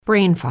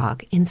Brain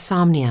fog,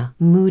 insomnia,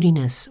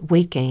 moodiness,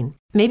 weight gain.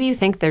 Maybe you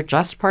think they're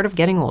just part of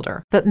getting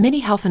older, but MIDI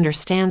Health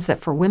understands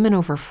that for women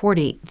over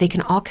 40, they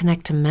can all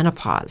connect to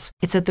menopause.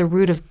 It's at the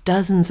root of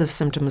dozens of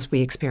symptoms we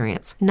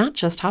experience, not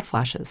just hot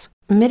flashes.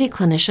 MIDI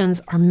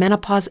clinicians are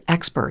menopause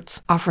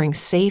experts, offering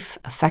safe,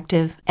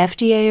 effective,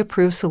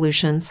 FDA-approved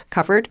solutions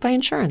covered by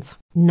insurance.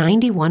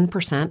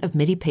 91% of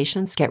MIDI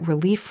patients get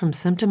relief from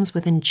symptoms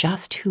within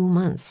just 2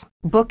 months.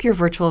 Book your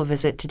virtual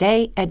visit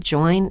today at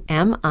joinmidi.com.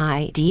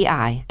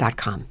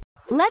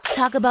 Let's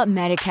talk about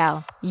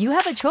Medi-Cal. You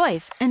have a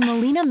choice, and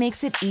Molina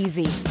makes it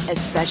easy,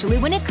 especially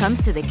when it comes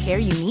to the care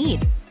you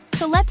need.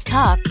 So let's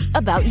talk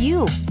about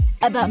you,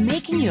 about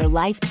making your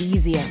life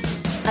easier,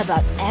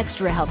 about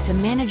extra help to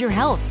manage your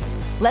health.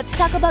 Let's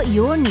talk about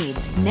your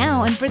needs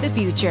now and for the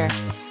future.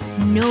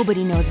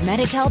 Nobody knows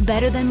Medi-Cal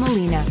better than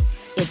Molina.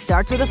 It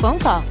starts with a phone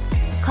call.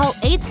 Call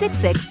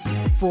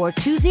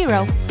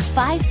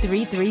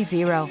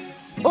 866-420-5330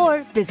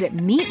 or visit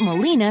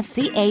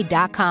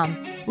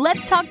meetmolinaca.com.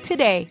 Let's talk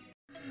today.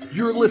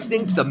 You're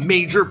listening to the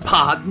Major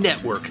Pod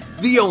Network,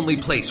 the only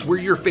place where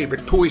your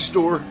favorite toy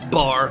store,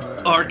 bar,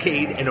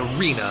 arcade, and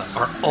arena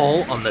are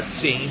all on the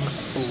same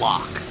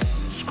block.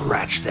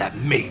 Scratch that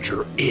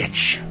major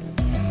itch.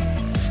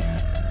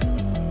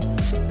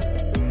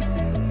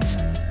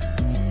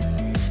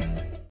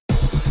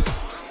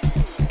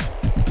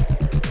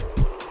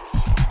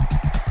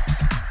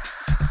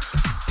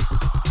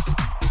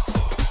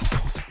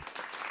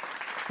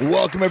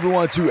 Welcome,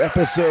 everyone, to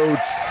episode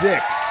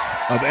 6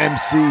 of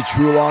MC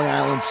True Long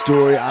Island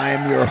Story. I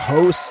am your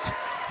host,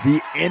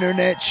 the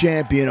internet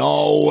champion,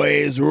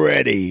 always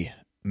ready,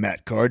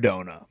 Matt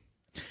Cardona.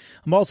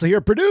 I'm also here,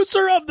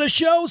 producer of the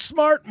show,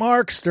 Smart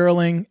Mark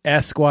Sterling,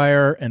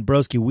 Esquire, and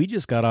Broski. We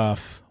just got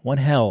off one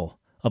hell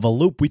of a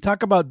loop. We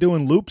talk about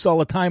doing loops all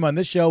the time on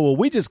this show. Well,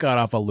 we just got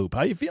off a loop.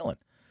 How you feeling?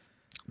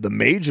 The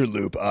major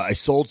loop. I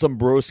sold some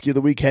Broski of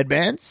the Week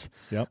headbands.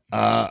 Yep.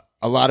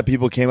 A lot of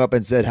people came up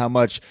and said how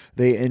much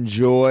they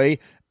enjoy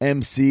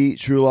MC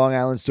True Long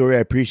Island Story. I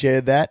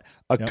appreciated that.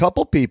 A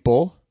couple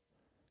people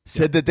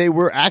said that they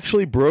were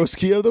actually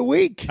Broski of the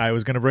Week. I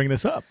was going to bring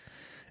this up.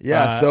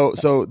 Yeah,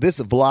 so this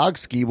vlog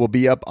ski will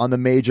be up on the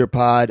Major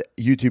Pod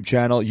YouTube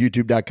channel,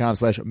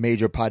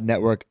 youtube.com/Major Pod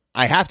Network.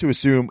 I have to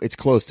assume it's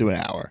close to an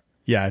hour.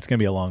 Yeah, it's going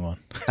to be a long one.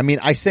 I mean,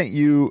 I sent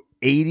you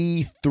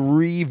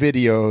 83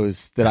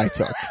 videos that I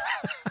took.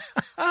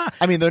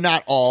 I mean, they're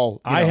not all.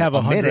 I have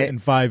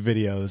 105 minute.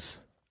 videos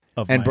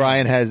of and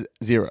Brian has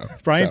 0.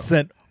 Brian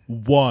sent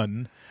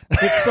one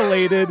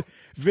pixelated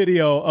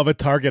video of a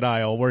Target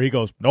aisle where he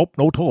goes, "Nope,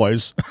 no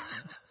toys."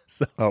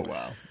 Oh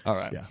wow! All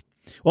right. Yeah.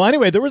 Well,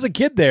 anyway, there was a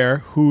kid there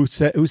who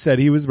said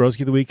he was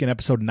Broski of the Week in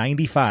episode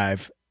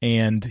 95,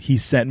 and he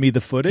sent me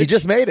the footage. He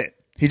just made it.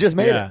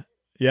 it.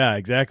 Yeah,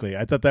 exactly.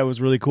 I thought that was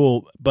really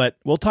cool. But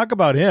we'll talk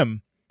about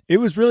him. It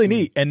was really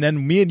neat. And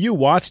then me and you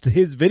watched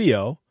his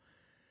video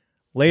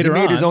later on.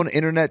 He made his own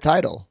internet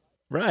title.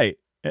 Right.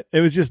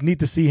 It was just neat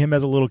to see him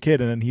as a little kid,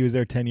 and then he was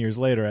there 10 years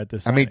later at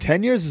this. I mean,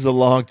 10 years is a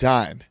long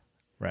time.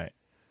 Right.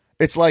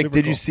 It's like, Super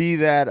did cool. you see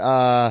that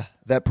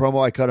that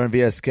promo I cut on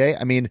VSK?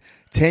 I mean,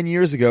 10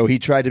 years ago, he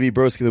tried to be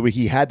Broski of the Week.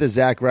 He had the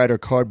Zack Ryder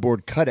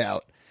cardboard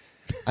cutout.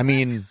 I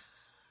mean,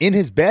 in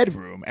his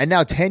bedroom. And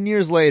now 10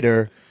 years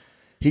later,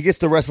 he gets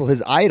to wrestle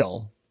his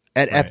idol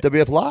at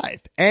FWF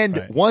Live.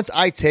 And once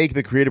I take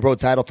the Creative Pro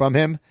title from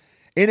him,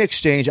 in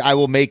exchange, I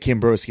will make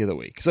him Broski of the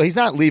Week. So he's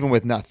not leaving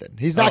with nothing.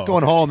 He's not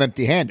going home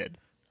empty-handed.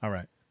 All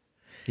right.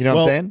 You know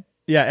what I'm saying?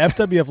 Yeah,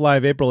 FWF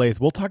Live, April 8th.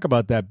 We'll talk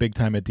about that big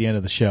time at the end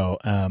of the show.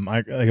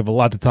 I have a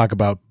lot to talk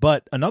about.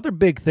 But another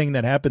big thing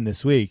that happened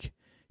this week,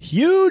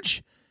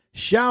 huge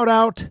shout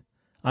out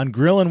on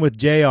Grilling with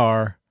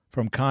JR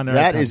from Conrad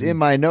That Thompson. is in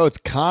my notes.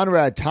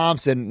 Conrad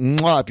Thompson,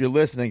 if you're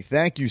listening,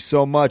 thank you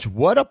so much.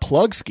 What a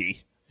plug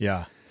ski.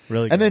 Yeah,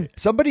 really And great. then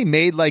somebody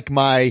made like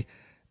my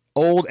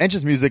old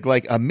entrance music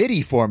like a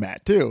MIDI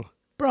format too.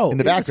 Bro, in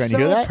the background. You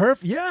hear that?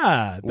 Perfect.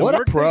 Yeah. What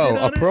a pro.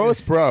 A pro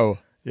is pro.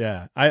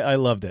 Yeah, I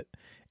loved it.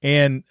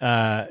 And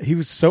he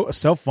was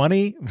so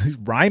funny. He's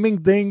rhyming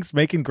things,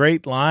 making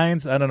great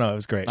lines. I don't know. It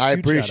was great. I Huge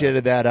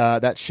appreciated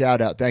that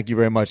shout out. Thank you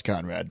very much,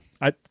 Conrad.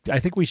 I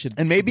think we should.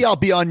 And maybe I'll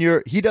be on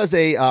your. He does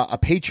a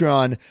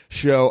Patreon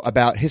show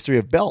about history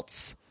of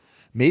belts.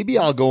 Maybe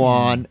I'll go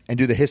on and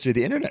do the history of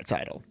the internet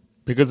title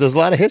because there's a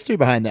lot of history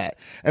behind that.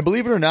 And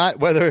believe it or not,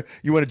 whether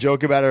you want to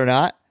joke about it or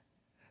not,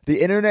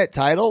 the internet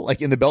title,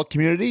 like in the belt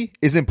community,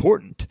 is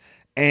important.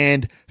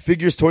 And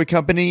Figures Toy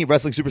Company,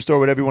 Wrestling Superstore,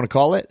 whatever you want to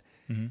call it,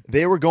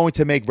 they were going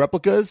to make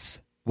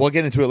replicas. We'll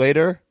get into it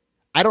later.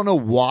 I don't know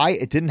why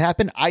it didn't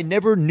happen. I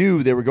never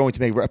knew they were going to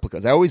make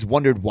replicas. I always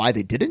wondered why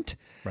they didn't.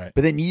 Right.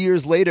 But then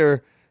years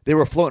later, they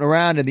were floating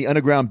around in the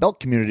underground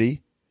belt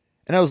community.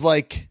 And I was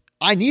like,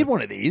 I need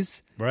one of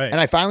these. Right. And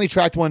I finally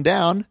tracked one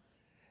down.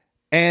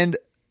 And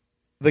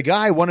the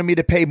guy wanted me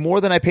to pay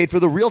more than I paid for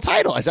the real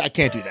title. I said, I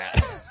can't do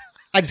that.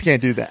 I just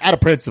can't do that. Out of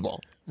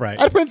principle. Right.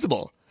 Out of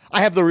principle.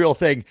 I have the real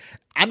thing.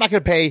 I'm not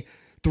going to pay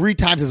 3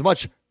 times as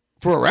much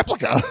for a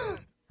replica.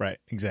 Right.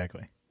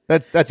 Exactly.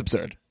 That's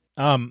absurd.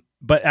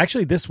 But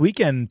actually, this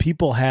weekend,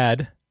 people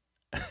had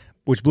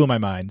which blew my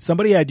mind.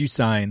 Somebody had you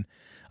sign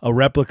a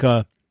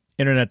replica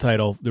internet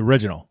title, the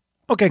original.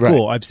 Okay,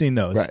 cool. I've seen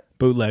those. Right.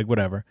 Bootleg,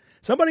 whatever.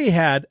 Somebody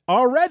had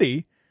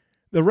already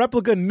the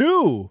replica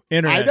new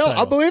internet I know,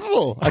 title.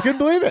 unbelievable. I couldn't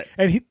believe it.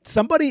 And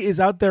somebody is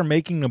out there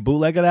making a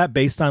bootleg of that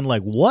based on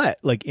like what?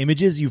 Like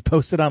images you've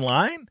posted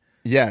online?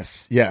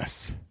 Yes.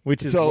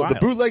 Which is so wild. the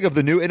bootleg of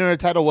the new internet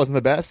title wasn't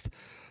the best,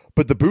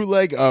 but the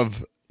bootleg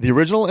of the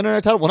original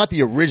internet title, well, not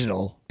the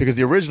original, because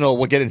the original,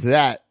 we'll get into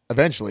that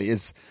eventually,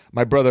 is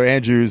my brother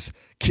Andrew's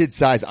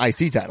kid-size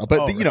IC title.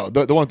 But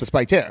the one with the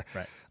spiked hair.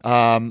 Right.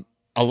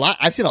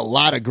 I've seen a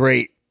lot of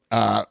great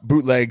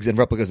bootlegs and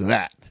replicas of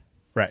that.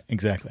 Right,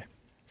 exactly.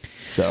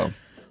 So,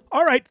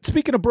 all right.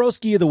 Speaking of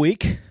Broski of the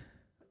Week,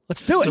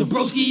 let's do it. The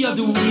Broski of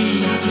the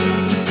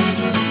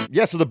Week.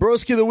 yeah, so the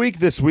Broski of the Week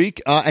this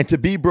week, and to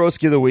be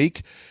Broski of the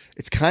Week,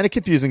 it's kind of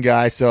confusing,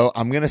 guys, so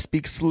I'm going to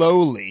speak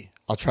slowly.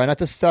 I'll try not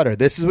to stutter.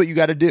 This is what you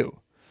got to do.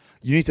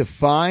 You need to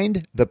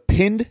find the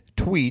pinned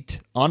tweet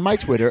on my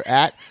Twitter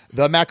at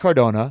the Matt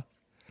Cardona,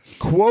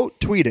 quote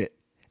tweet it,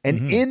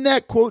 and in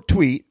that quote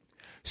tweet,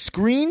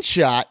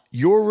 screenshot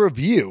your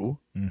review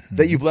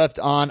that you've left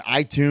on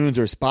iTunes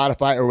or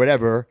Spotify or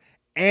whatever,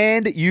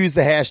 and use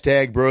the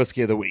hashtag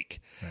Broski of the Week.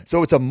 Right.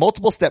 So it's a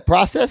multiple step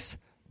process,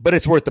 but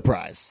it's worth the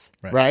prize,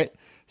 right?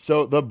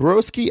 So the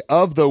Broski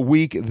of the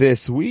Week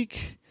this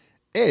week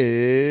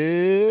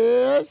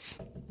is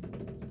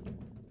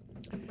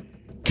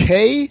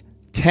K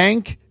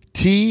Tank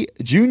T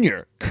Jr.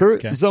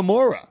 Kurt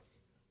Zamora.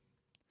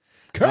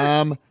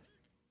 Kurt.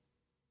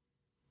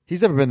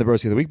 He's never been the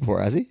Broski of the Week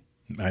before, has he?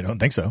 I don't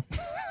think so.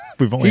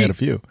 We've only had a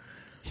few.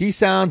 He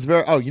sounds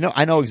very. Oh,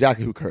 I know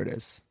exactly who Kurt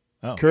is.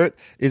 Oh. Kurt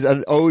is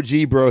an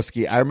OG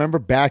broski. I remember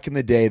back in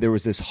the day, there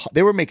was this.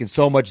 They were making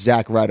so much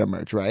Zack Ryder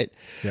merch, right?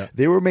 Yeah.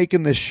 They were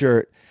making this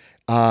shirt.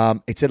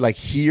 It said like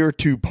 "Here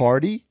to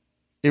Party."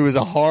 It was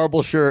a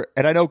horrible shirt,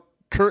 and I know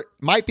Kurt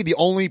might be the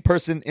only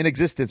person in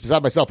existence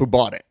besides myself who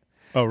bought it.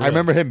 Oh, really? I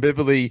remember him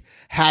vividly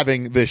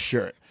having this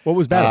shirt. What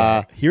was bad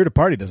about it? Here to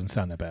Party doesn't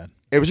sound that bad.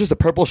 It was just a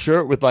purple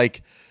shirt with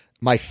like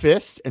my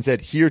fist and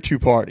said "Here to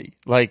Party."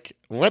 Like,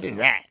 what is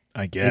that?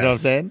 I guess. You know what I'm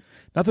saying?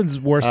 Nothing's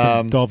worse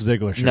than Dolph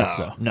Ziggler shirts,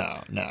 though.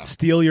 No.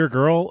 Steal your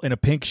girl in a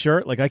pink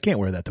shirt? Like, I can't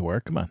wear that to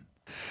work. Come on.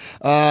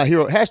 He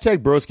wrote,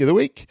 hashtag Broski of the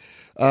Week.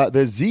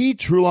 The Z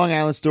True Long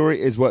Island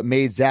story is what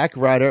made Zack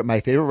Ryder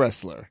my favorite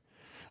wrestler.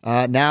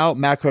 Now,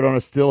 Matt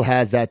Cardona still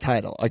has that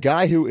title. A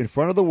guy who, in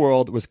front of the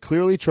world, was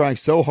clearly trying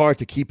so hard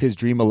to keep his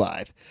dream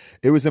alive.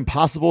 It was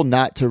impossible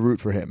not to root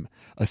for him.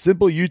 A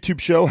simple YouTube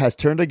show has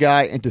turned a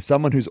guy into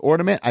someone whose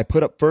ornament I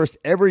put up first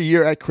every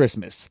year at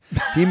Christmas.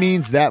 He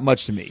means that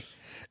much to me.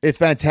 It's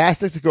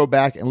fantastic to go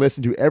back and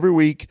listen to every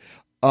week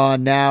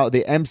on now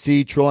the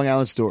MC True Long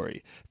Island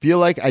story. Feel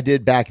like I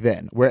did back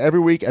then, where every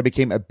week I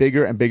became a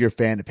bigger and bigger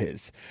fan of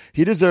his.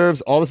 He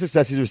deserves all the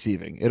success he's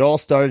receiving. It all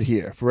started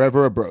here.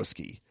 Forever a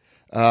broski.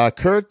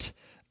 Kurt,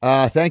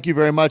 thank you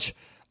very much.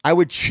 I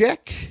would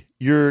check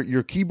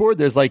your keyboard.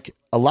 There's like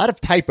a lot of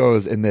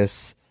typos in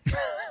this,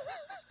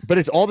 but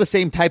it's all the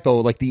same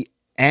typo, like the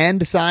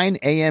and sign,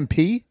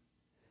 AMP,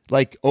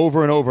 like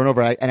over and over and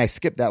over. And I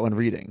skipped that one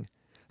reading.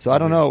 So I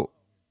don't know.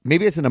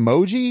 Maybe it's an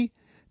emoji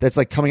that's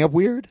like coming up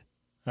weird.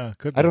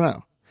 Could be. I don't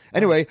know.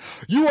 Anyway,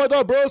 you are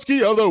the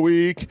Broski of the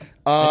Week.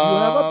 And you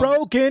have a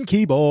broken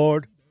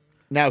keyboard.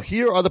 Now,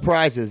 here are the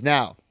prizes.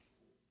 Now,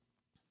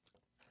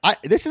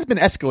 this has been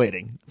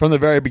escalating from the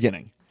very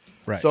beginning.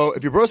 Right. So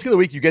if you're Broski of the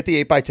Week, you get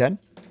the 8x10,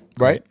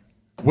 right?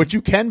 Which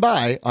you can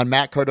buy on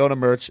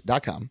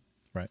mattcardonamerch.com.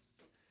 Right.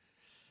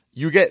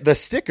 You get the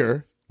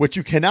sticker, which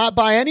you cannot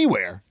buy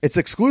anywhere. It's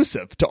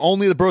exclusive to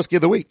only the Broski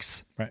of the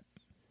Weeks. Right.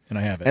 And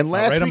I have it. And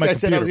last week I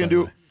said I was going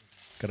to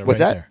do... What's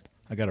that?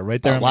 I got it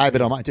right there. I have it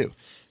on mine too.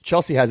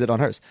 Chelsea has it on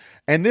hers.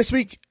 And this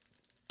week,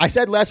 I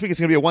said last week it's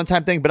going to be a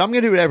one-time thing, but I'm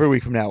going to do it every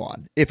week from now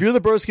on. If you're the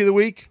Broski of the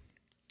Week,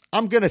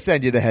 I'm going to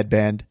send you the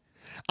headband.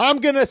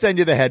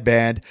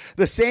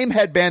 The same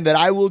headband that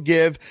I will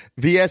give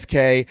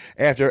VSK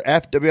after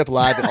FWF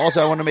Live. And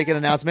also, I want to make an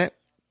announcement.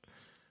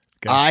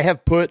 Okay. I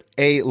have put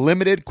a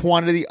limited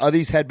quantity of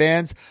these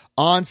headbands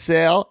on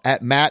sale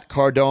at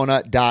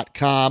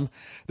mattcardona.com.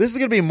 This is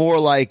going to be more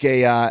like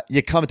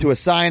you come to a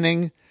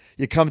signing,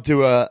 you come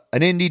to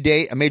an indie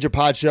date, a major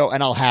pod show,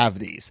 and I'll have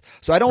these.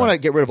 So I don't want to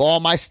get rid of all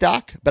my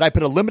stock, but I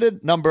put a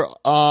limited number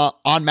on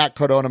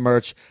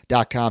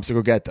mattcardonamerch.com, so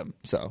go get them.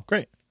 So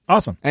great.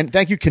 Awesome. And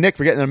thank you, Kinnick,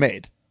 for getting them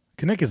made.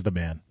 Kinnick is the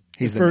man.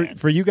 He's the man.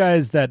 For you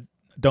guys that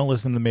don't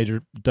listen to the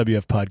major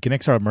WF pod,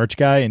 Kinnick's our merch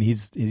guy, and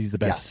he's the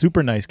best. Yeah.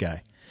 Super nice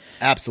guy.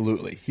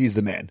 Absolutely. He's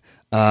the man.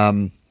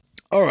 All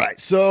right.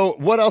 So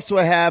what else do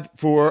I have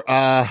for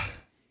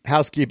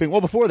housekeeping? Well,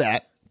 before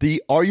that,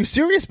 the Are You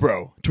Serious,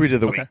 Bro tweet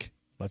of the week.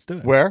 Let's do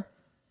it. Where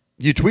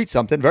you tweet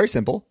something very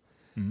simple.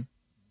 Mm-hmm.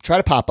 Try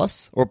to pop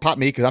us or pop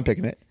me because I'm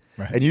picking it.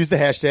 Right. And use the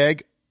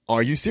hashtag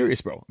Are You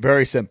Serious, Bro?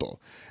 Very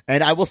simple.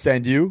 And I will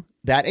send you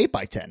that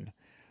 8x10.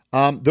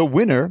 The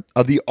winner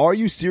of the Are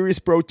You Serious,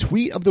 Bro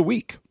tweet of the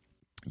week.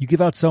 You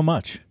give out so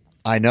much.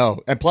 I know.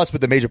 And plus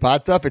with the major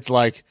pod stuff, it's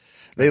like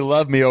they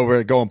love me over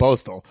at Going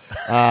Postal.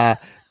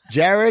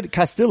 Jared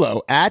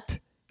Castillo at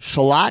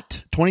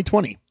Shalat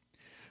 2020.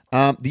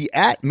 The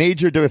at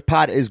Major Div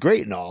Pod is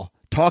great and all,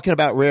 talking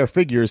about rare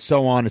figures,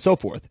 so on and so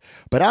forth.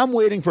 But I'm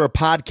waiting for a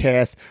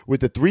podcast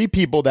with the 3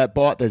 people that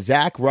bought the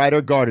Zack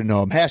Ryder Garden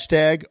Gnome.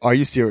 Hashtag, are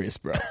you serious,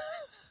 bro?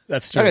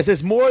 That's true. Okay, so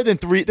there's more than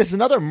 3. This is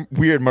another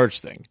weird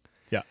merch thing.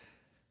 Yeah.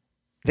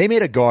 They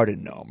made a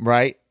garden gnome,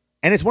 right?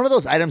 And it's one of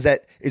those items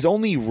that is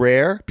only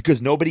rare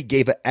because nobody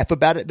gave a F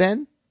about it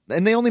then.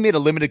 And they only made a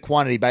limited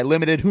quantity. By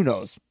limited, who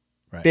knows?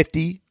 Right.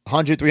 50,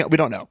 100, 300, we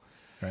don't know.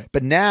 Right.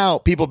 But now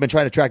people have been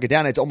trying to track it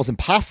down. And it's almost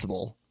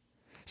impossible.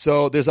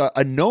 So there's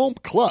a gnome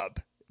club.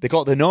 They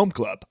call it the Gnome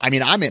Club. I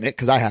mean, I'm in it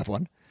because I have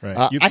one. Right.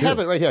 I have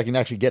it right here. I can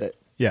actually get it.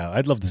 Yeah,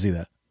 I'd love to see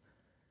that.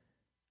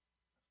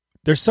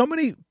 There's so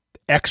many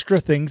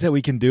extra things that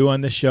we can do on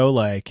this show,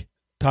 like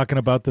talking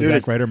about the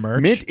Zack Ryder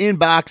merch. Mint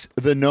Inbox,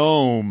 the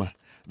gnome,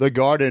 the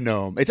garden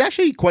gnome. It's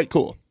actually quite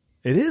cool.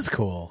 It is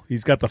cool.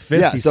 He's got the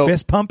fist. Yeah, he's so-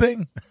 fist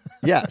pumping.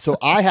 Yeah, so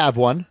I have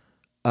one.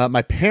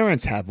 My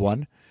parents have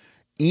one.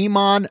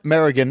 Iman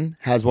Merrigan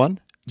has one.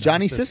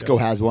 Johnny Cisco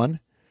has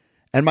one.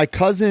 And my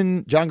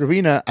cousin, John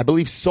Gravina, I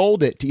believe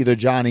sold it to either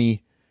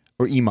Johnny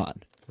or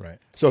Iman. Right.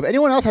 So if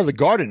anyone else has a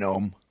garden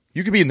gnome,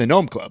 you could be in the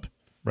gnome club.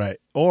 Right.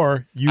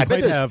 Or you I bet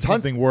might there's have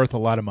tons- something worth a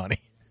lot of money.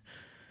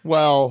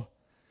 Well,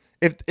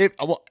 if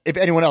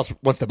anyone else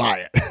wants to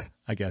buy it.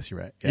 I guess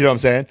you're right. Yeah. You know what I'm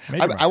saying?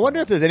 Maybe I wonder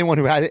if there's anyone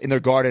who has it in their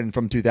garden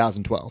from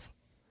 2012.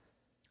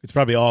 It's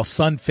probably all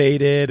sun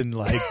faded and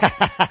like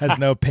has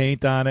no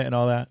paint on it and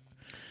all that.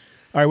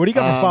 All right, what do you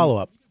got for follow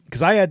up?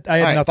 Because I had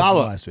right, nothing from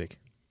follow-up. last week.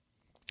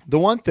 The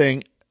one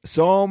thing,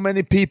 so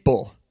many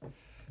people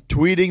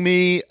tweeting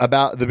me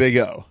about the Big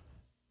O.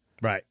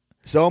 Right.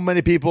 So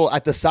many people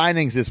at the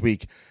signings this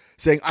week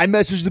saying, I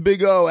messaged the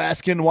Big O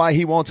asking why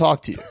he won't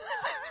talk to you.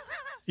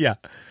 Yeah.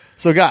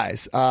 So,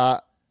 guys,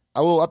 a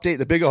little update.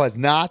 The Big O has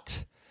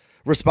not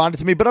responded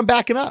to me, but I'm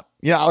backing up.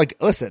 You know, like,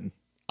 listen,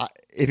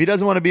 if he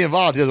doesn't want to be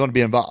involved, he doesn't want to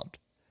be involved.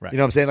 Right. You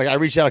know what I'm saying? Like, I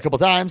reached out a couple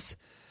times.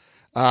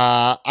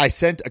 I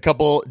sent a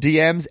couple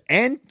DMs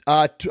and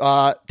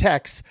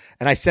texts,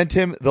 and I sent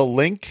him the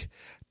link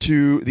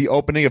to the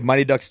opening of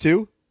Mighty Ducks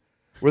 2,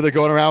 where they're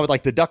going around with,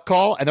 like, the duck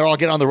call, and they're all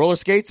getting on the roller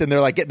skates, and they're,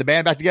 like, getting the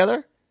band back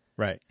together.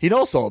 Right. He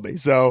no-sold me.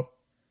 So,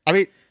 I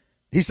mean,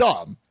 he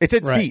saw him. It's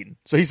in Right. scene,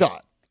 so he saw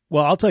it.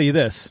 Well, I'll tell you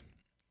this.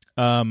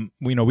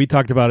 We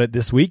talked about it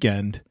this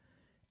weekend.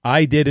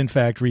 I did, in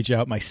fact, reach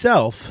out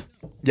myself.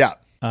 Yeah.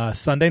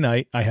 Sunday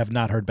night. I have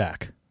not heard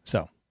back.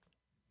 So,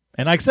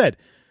 and like I said,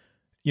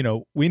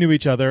 we knew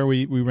each other.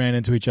 We ran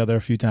into each other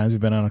a few times. We've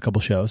been on a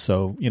couple shows.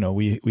 So,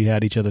 we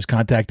had each other's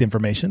contact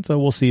information. So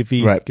we'll see if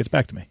he gets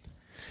back to me.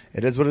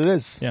 It is what it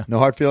is. Yeah. No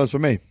hard feelings for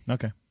me.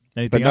 Okay.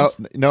 Anything But else?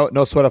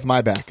 no sweat off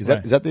my back. Is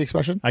Right. that the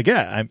expression? I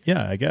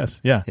guess.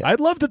 Yeah.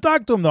 I'd love to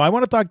talk to him, though. I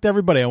want to talk to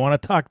everybody. I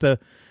want to talk to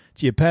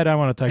Giapetta. I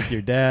want to talk to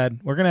your dad.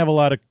 We're going to have a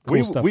lot of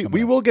cool stuff. We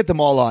coming up. will get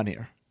them all on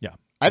here. Yeah.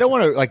 I don't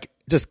want to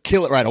just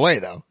kill it right away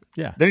though.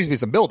 Yeah. There needs to be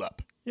some build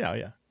up,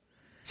 Yeah.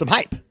 some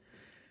hype.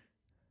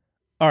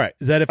 All right.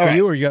 Is that it for All right.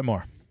 you, or you got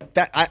more?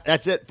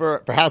 That's it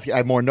for housekeeping. I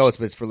have more notes,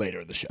 but it's for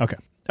later in the show. Okay.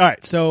 All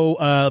right.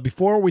 So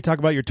before we talk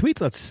about your tweets,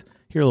 let's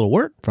hear a little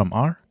word from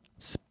our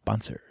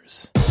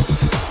sponsors.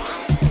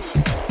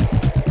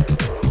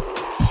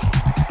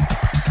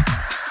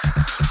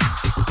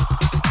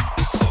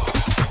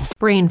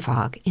 Brain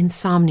fog,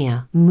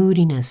 insomnia,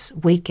 moodiness,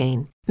 weight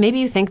gain. Maybe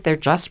you think they're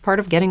just part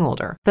of getting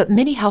older, but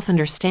MIDI Health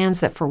understands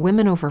that for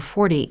women over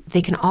 40,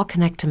 they can all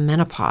connect to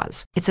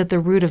menopause. It's at the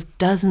root of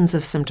dozens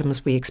of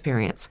symptoms we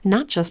experience,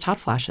 not just hot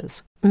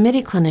flashes.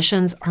 MIDI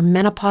clinicians are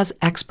menopause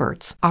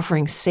experts,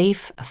 offering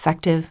safe,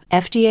 effective,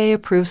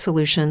 FDA-approved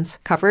solutions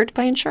covered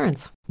by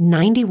insurance.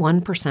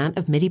 91%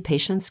 of MIDI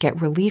patients get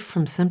relief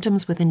from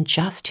symptoms within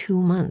just 2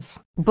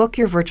 months. Book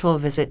your virtual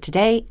visit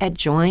today at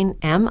joinmidi.com.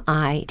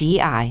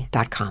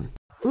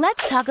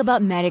 Let's talk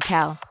about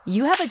Medi-Cal.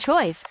 You have a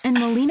choice, and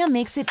Molina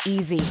makes it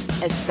easy,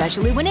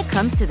 especially when it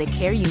comes to the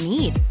care you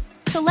need.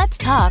 So let's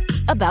talk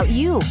about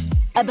you,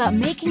 about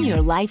making your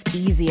life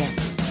easier,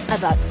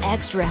 about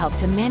extra help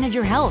to manage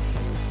your health.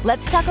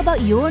 Let's talk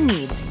about your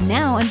needs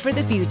now and for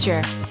the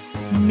future.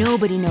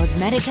 Nobody knows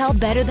Medi-Cal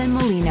better than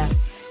Molina.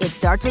 It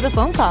starts with a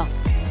phone call.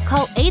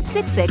 Call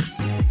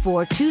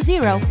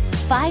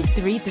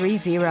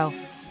 866-420-5330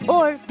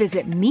 or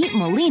visit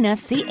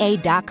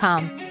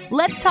meetmolinaca.com.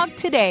 Let's talk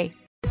today.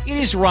 It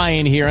is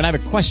Ryan here, and I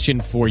have a question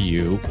for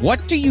you.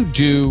 What do you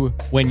do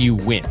when you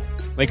win?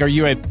 Like, are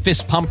you a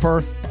fist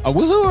pumper, a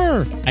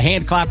woo-hooer, a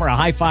hand clapper, a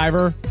high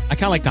fiver? I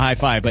kind of like the high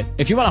five, but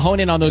if you want to hone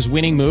in on those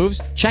winning moves,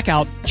 check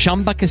out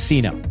Chumba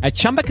Casino. At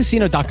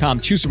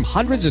ChumbaCasino.com, choose from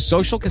hundreds of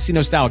social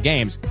casino-style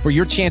games for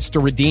your chance to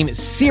redeem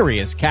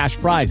serious cash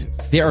prizes.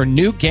 There are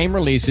new game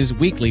releases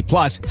weekly,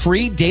 plus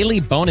free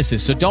daily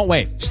bonuses. So don't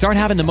wait. Start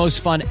having the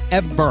most fun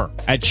ever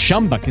at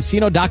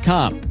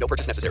ChumbaCasino.com. No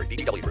purchase necessary.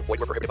 VGW Group. Void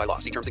where prohibited by law.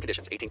 See terms and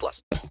conditions.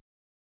 18+.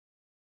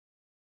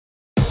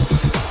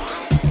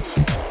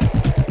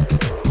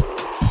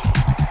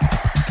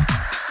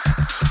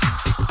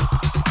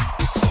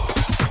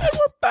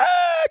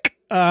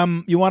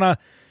 You want to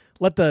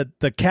let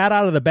the cat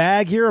out of the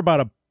bag here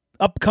about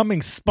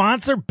upcoming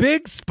sponsor,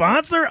 big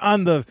sponsor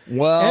on the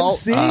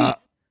MC.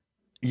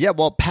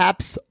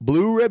 Pabst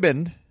Blue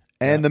Ribbon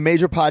and the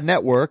Major Pod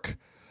Network,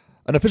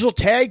 an official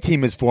tag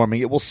team is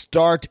forming. It will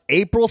start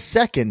April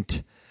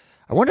 2nd.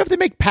 I wonder if they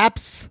make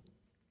Pabst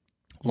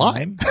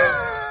lime.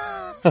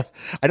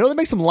 I know they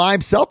make some lime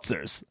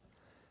seltzers.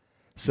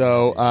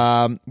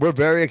 So we're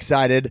very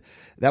excited.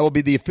 That will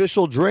be the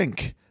official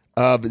drink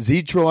of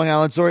Z Trolling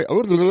Island Story.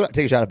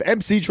 Take a shot of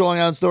MC Trolling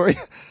Island Story.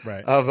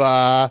 Right. Of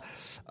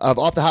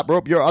Off the Hot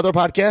Rope, your other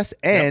podcast,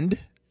 and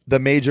the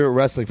Major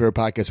Wrestling Favorite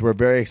podcast. We're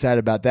very excited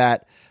about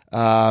that.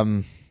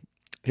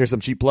 Here's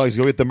some cheap plugs.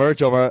 Go get the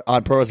merch over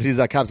on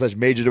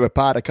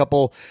ProWrestlingTees.com/MajorPod. A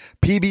couple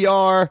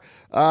PBR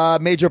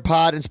Major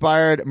Pod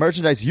inspired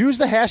merchandise. Use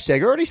the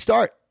hashtag.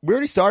 We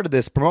already started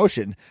this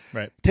promotion.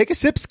 Right. Take a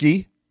sip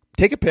ski,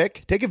 take a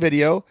pic, take a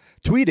video,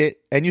 tweet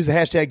it, and use the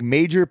hashtag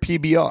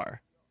MajorPBR.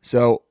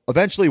 So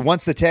eventually,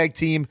 once the tag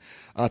team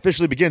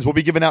officially begins, we'll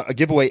be giving out a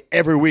giveaway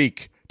every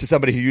week to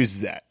somebody who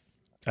uses that.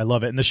 I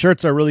love it. And the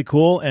shirts are really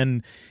cool.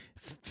 And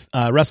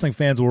wrestling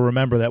fans will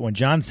remember that when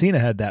John Cena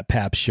had that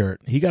Pabst shirt,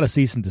 he got a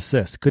cease and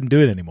desist. Couldn't do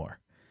it anymore.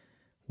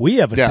 We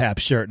have a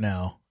Pabst shirt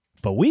now,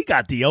 but we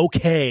got the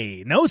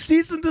okay. No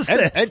cease and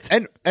desist.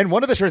 And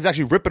one of the shirts is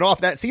actually ripping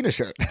off that Cena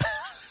shirt.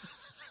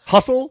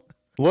 Hustle,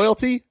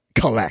 loyalty,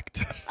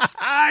 collect.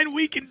 And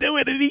we can do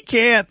it, and he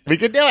can't. We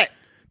can do it.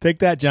 Take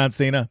that, John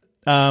Cena.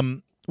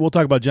 We'll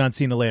talk about John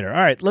Cena later. All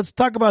right, let's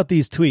talk about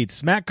these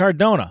tweets. Matt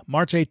Cardona,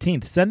 March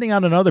 18th, sending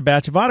out another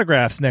batch of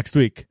autographs next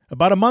week.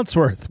 About a month's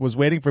worth. Was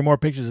waiting for more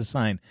pictures to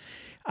sign.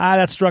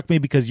 That struck me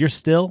because you're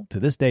still, to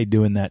this day,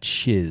 doing that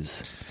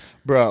shiz.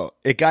 Bro,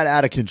 it got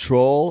out of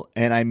control,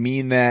 and I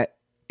mean that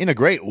in a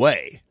great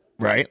way,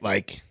 right?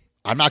 Like,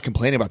 I'm not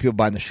complaining about people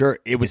buying the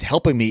shirt. It was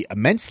helping me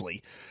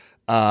immensely.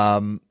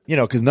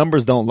 Because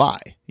numbers don't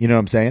lie. You know what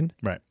I'm saying?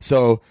 Right.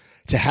 So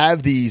to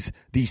have these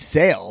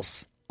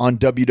sales on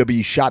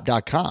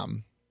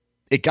WWEshop.com,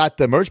 it got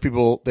the merch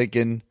people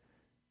thinking,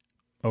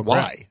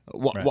 why?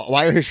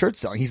 Why are his shirts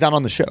selling? He's not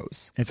on the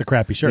shows. It's a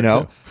crappy shirt,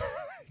 too.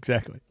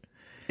 Exactly.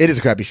 It is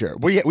a crappy shirt.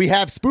 We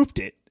have spoofed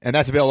it, and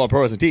that's available on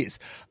Pro Wrestling Tees.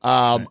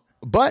 Right.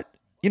 But,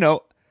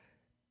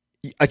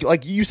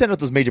 like you send out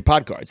those Major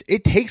Pod cards,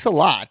 it takes a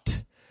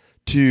lot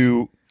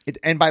to...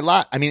 and by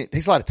lot, I mean it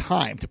takes a lot of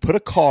time to put a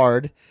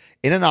card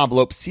in an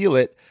envelope, seal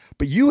it.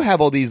 But you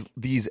have all these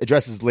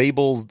addresses,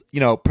 labels,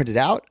 printed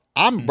out.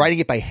 I'm writing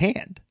it by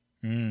hand.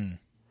 Exactly.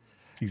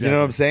 You know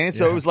what I'm saying?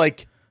 So it was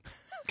like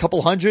a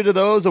couple hundred of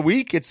those a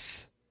week.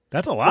 That's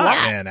a lot,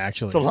 man.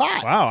 Actually, it's a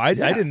lot. Wow,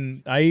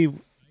 I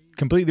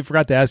completely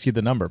forgot to ask you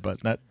the number, but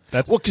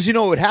that's because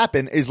what would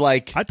happen is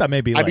like I thought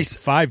maybe like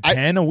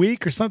 5-10 a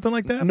week or something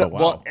like that. No, wow.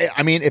 Well,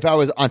 I mean, if I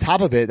was on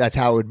top of it, that's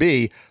how it would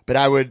be. But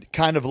I would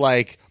kind of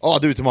like, I'll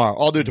do it tomorrow.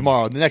 I'll do it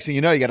tomorrow. The next thing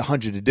you know, you got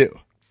 100 to do.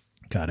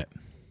 Got it.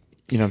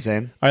 You know what I'm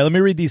saying? All right, let me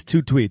read these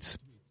two tweets.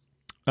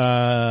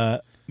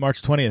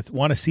 March 20th.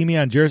 Want to see me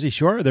on Jersey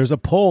Shore? There's a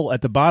poll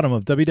at the bottom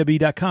of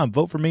WWE.com.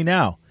 Vote for me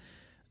now.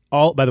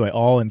 By the way,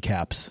 all in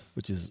caps,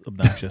 which is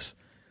obnoxious.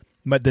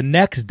 But the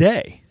next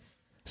day.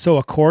 So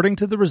according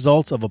to the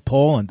results of a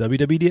poll on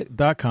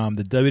WWE.com,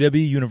 the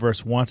WWE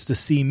Universe wants to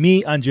see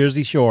me on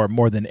Jersey Shore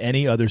more than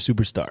any other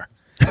superstar.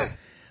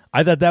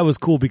 I thought that was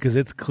cool because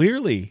it's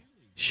clearly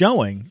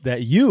showing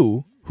that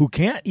you, who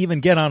can't even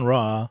get on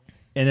Raw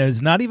and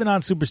is not even on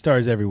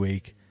Superstars every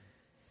week,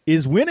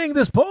 is winning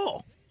this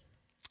poll.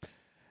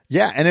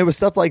 Yeah, and it was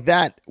stuff like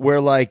that where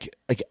like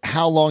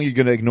how long you're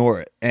going to ignore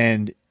it.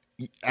 And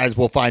as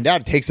we'll find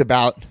out, it takes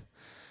about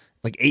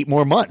like 8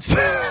 more months.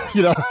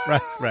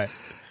 Right.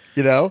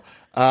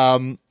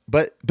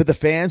 But the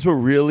fans were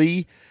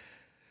really,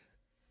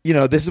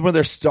 this is when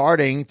they're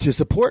starting to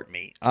support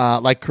me.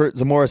 Like Kurt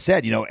Zamora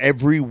said,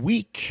 every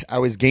week I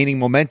was gaining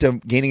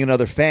momentum, gaining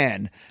another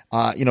fan.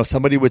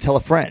 Somebody would tell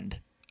a friend.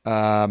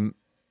 And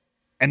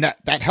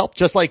that helped.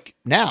 Just like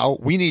now,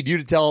 we need you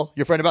to tell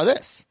your friend about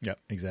this. Yep,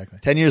 exactly.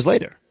 10 years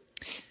later.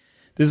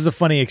 This is a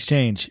funny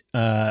exchange.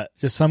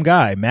 Just some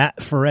guy,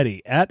 Matt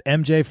Ferretti, at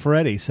MJ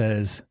Ferretti,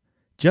 says,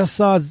 just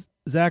saw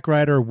Zack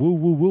Ryder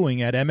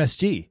wooing at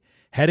MSG,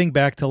 heading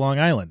back to Long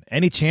Island.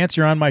 Any chance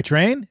you're on my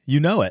train? You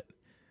know it.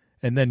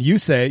 And then you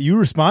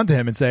respond to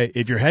him and say,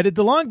 if you're headed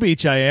to Long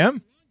Beach, I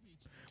am.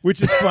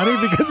 Which is funny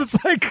because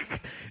it's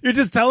like you're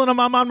just telling him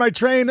I'm on my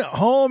train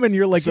home and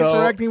you're like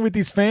interacting with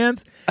these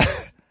fans.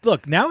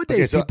 Look,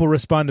 nowadays people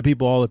respond to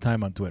people all the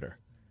time on Twitter.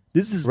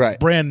 This is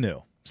brand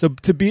new. So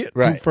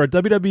for a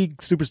WWE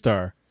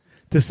superstar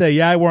to say,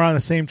 yeah, we're on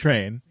the same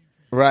train,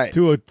 right,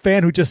 to a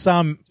fan who just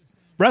saw him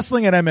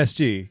wrestling at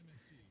MSG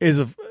is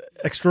an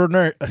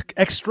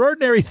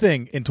extraordinary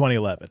thing in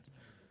 2011.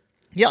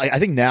 Yeah, I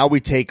think now we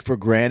take for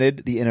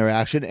granted the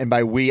interaction, and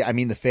by we, I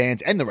mean the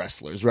fans and the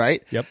wrestlers,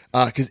 right? Yep.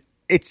 Because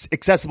it's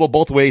accessible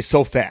both ways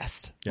so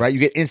fast, right? You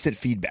get instant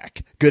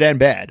feedback, good and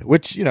bad,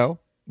 which,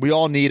 we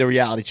all need a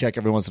reality check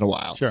every once in a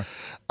while. Sure.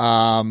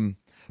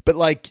 But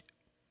like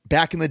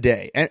back in the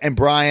day, and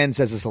Brian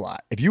says this a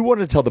lot, if you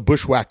wanted to tell the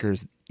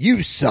Bushwhackers,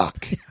 you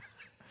suck,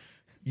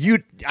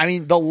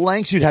 the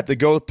lengths you'd have to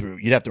go through.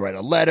 You'd have to write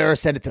a letter,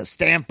 send it to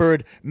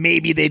Stanford.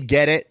 Maybe they'd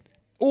get it.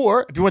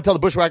 Or if you want to tell the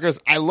Bushwhackers,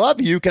 I love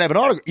you, can I have an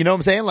autograph? You know what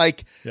I'm saying?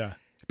 Like, Yeah.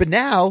 but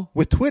now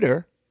with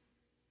Twitter,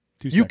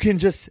 2 you seconds. can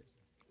just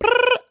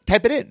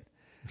type it in.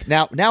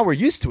 Now we're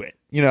used to it.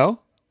 You know,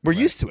 we're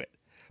used to it.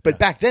 But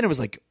back then it was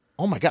like,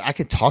 oh my God, I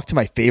can talk to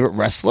my favorite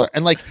wrestler.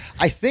 And like,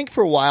 I think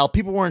for a while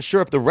people weren't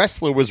sure if the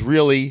wrestler was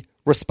really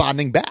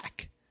responding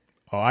back.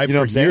 Oh, I You know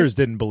what I'm for saying? years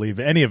didn't believe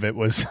any of it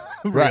was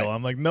real. Right.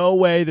 I'm like, no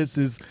way, this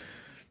is,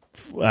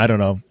 I don't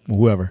know,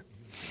 whoever.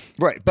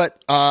 Right. But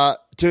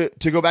to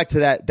go back to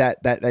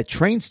that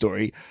train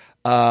story,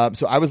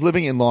 so I was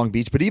living in Long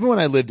Beach, but even when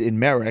I lived in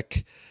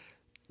Merrick,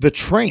 the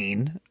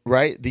train,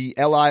 right, the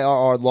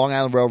LIRR, Long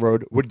Island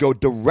Railroad, would go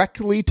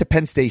directly to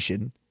Penn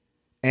Station.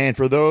 And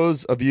for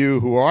those of you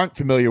who aren't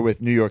familiar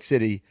with New York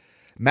City,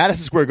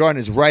 Madison Square Garden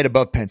is right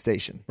above Penn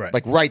Station. Right.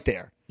 Like right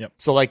there. Yep.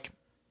 So like,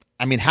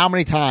 I mean, how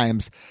many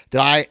times did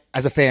I,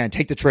 as a fan,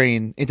 take the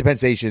train into Penn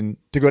Station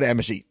to go to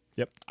MSG?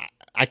 Yep.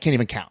 I can't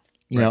even count.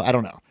 You know, I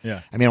don't know.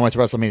 Yeah. I mean, I went to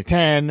WrestleMania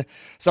 10,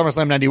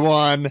 SummerSlam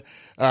 91,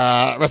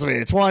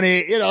 WrestleMania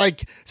 20, you know,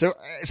 like, so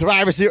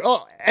Survivor Series,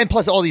 and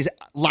plus all these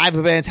live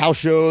events, house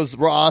shows,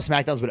 Raw,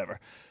 SmackDowns, whatever.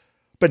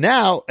 But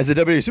now, as a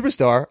WWE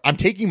superstar, I'm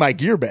taking my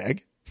gear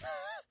bag,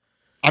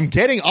 I'm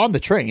getting on the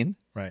train,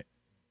 Right.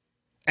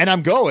 and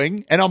I'm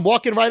going, and I'm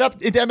walking right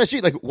up into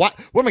MSG. Like, what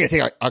am I going to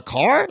take, a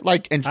car?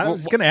 Like, and I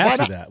was going to ask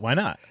you that. Why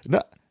not?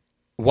 No,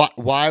 why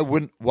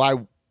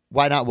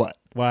not what?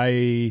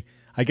 Why?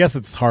 I guess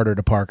it's harder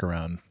to park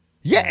around.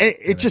 Yeah,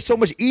 it's just so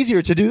much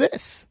easier to do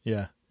this.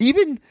 Yeah.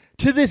 Even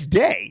to this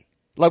day.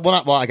 Like,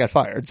 I got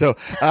fired. So,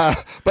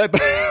 but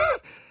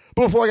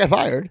before I got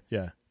fired,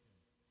 Yeah.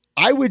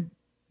 I would,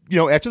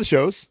 after the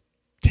shows,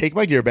 take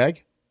my gear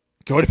bag,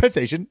 go to Penn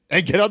Station,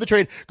 and get on the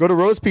train, go to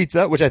Rose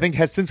Pizza, which I think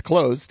has since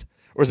closed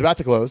or is about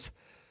to close,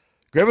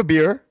 grab a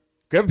beer,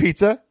 grab a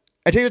pizza,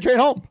 and take the train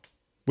home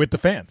With the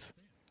fans.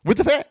 with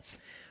the fans.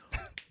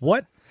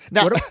 What?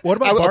 Now, what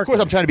about Barclays? of course,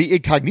 I'm trying to be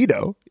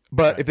incognito,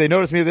 but if they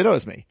notice me, they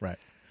notice me. Right.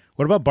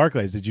 What about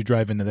Barclays? Did you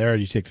drive into there or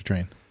did you take the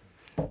train?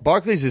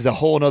 Barclays is a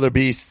whole other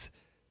beast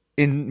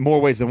in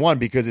more ways than one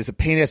because it's a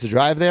pain in the ass to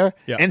drive there,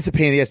 Yeah. and it's a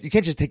pain in the ass. You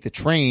can't just take the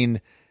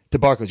train to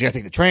Barclays. You got to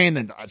take the train,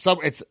 then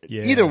it's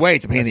Yeah, either way,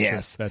 it's a pain in the that's true.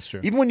 ass. That's true.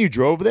 Even when you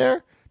drove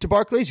there to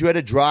Barclays, you had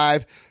to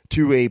drive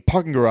to a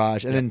parking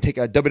garage and then take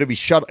a WWE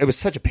shuttle. It was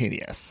such a pain in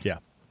the ass. Yeah.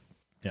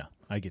 Yeah,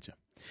 I get you.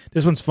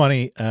 This one's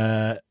funny.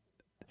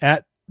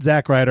 At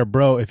Zack Ryder,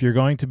 bro, if you're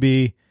going to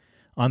be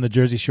on the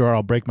Jersey Shore,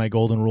 I'll break my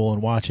golden rule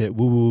and watch it.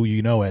 Woo woo,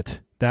 you know it.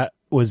 That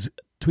was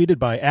tweeted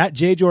by at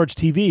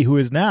JGeorgeTV, who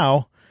is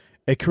now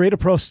a Creative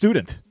Pro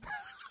student.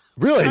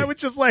 Really? I was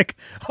just like,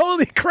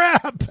 holy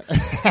crap.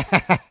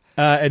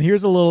 And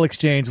here's a little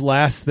exchange.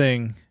 Last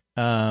thing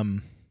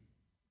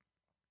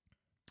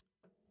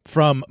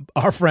from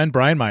our friend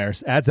Brian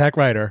Myers at Zack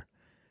Ryder.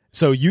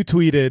 So you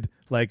tweeted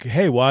like,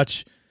 hey,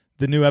 watch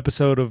the new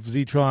episode of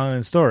Z-Tron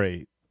and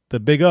Story, the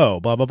Big O,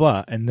 blah, blah,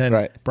 blah. And then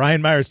Right.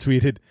 Brian Myers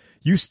tweeted,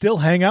 you still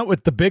hang out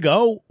with the Big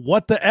O?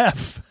 What the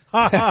F?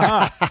 Ha,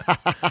 ha,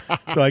 ha.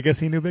 So I guess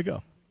he knew Big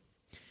O.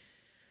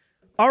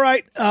 All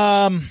right.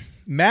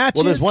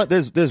 Matches. Well,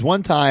 there's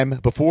one time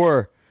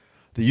before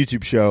the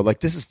YouTube show, like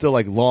this is still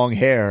like long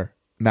hair,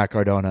 Matt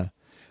Cardona.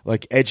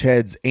 Like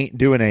Edgeheads ain't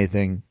doing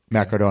anything,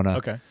 Matt Cardona.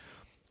 Okay.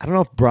 I don't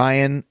know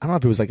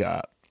if it was like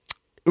it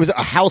was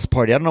a house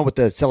party. I don't know what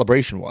the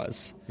celebration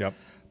was. Yep.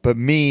 But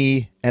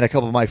me and a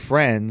couple of my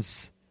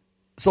friends,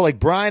 so like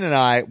Brian and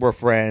I were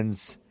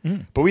friends,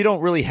 but we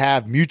don't really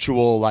have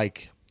mutual,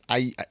 like,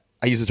 I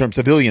use the term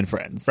civilian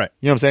friends. Right.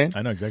 You know what I'm saying?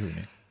 I know exactly what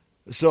you mean.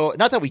 So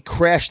not that we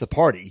crashed the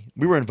party.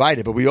 We were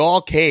invited, but we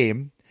all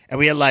came and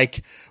we had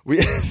like,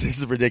 this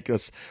is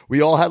ridiculous.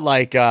 We all had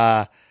like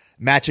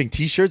matching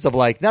t-shirts of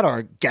like, not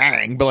our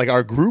gang, but like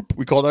our group.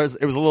 We called ours,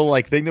 it was a little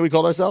like thing that we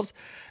called ourselves.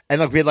 And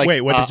like we had like,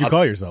 Wait, what did you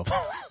call yourself?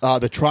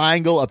 the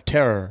Triangle of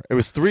Terror. It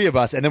was 3 of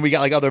us, and then we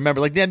got like other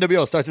members. Like the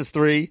NWO starts as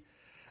 3,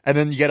 and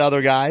then you get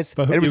other guys.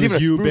 But And it was even a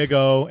you, spoof. Big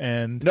O,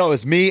 and No, it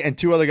was me and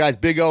 2 other guys.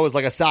 Big O was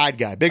like a side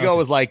guy. Big O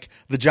was like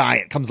the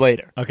giant. Comes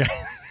later. okay.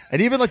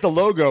 And even like the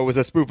logo was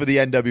a spoof of the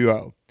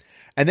NWO.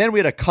 And then we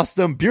had a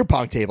custom beer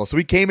pong table. So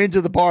we came into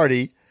the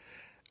party.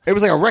 It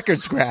was like a record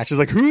scratch. It's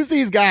like, who's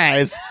these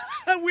guys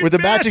with the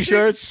matching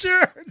shirts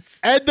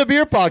and the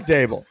beer pong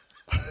table?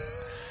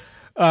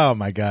 Oh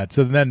my God!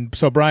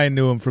 So Brian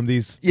knew him from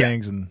these Yeah.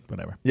 things and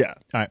whatever. Yeah.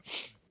 All right.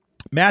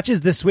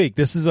 Matches this week.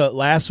 This is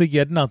last week you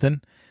had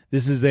nothing.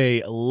 This is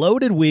a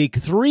loaded week.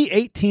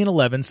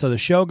 3/18/11. So the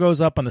show goes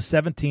up on the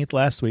 17th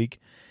last week.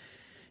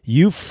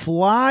 You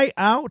fly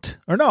out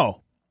or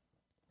no?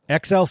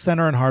 XL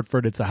Center in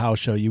Hartford. It's a house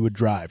show. You would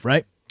drive,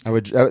 right?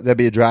 That'd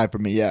be a drive for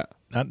me. Yeah.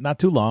 Not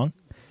too long.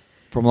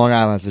 From Long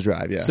Island, it's a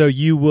drive. Yeah. So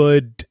you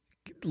would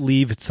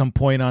leave at some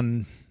point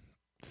on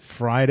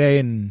Friday,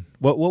 and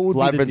what would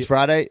Live be the events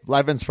Friday.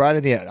 Live events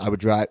Friday. Yeah, I would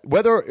drive.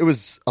 Whether it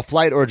was a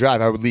flight or a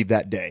drive, I would leave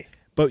that day.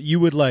 But you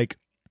would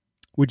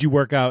would you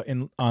work out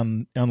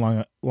on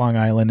Long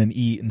Island and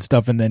eat and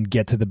stuff, and then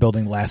get to the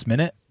building last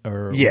minute?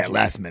 Or Yeah, would you-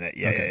 last minute.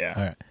 Yeah, Okay, yeah.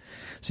 All right.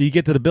 So you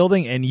get to the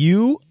building, and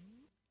you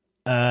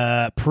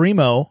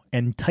Primo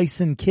and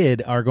Tyson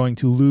Kidd are going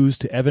to lose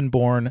to Evan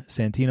Bourne,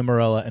 Santino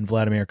Marella, and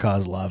Vladimir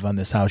Kozlov on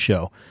this house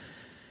show.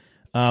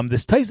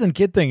 This Tyson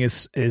Kidd thing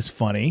is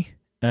funny.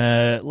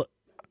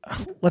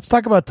 Let's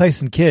talk about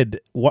Tyson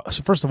Kidd.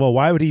 So first of all,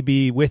 why would he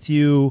be with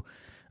you?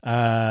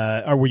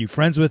 Or were you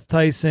friends with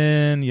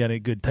Tyson? You had a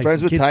good Tyson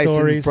friends with Kidd Tyson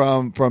stories?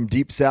 from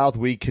Deep South.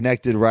 We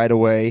connected right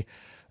away.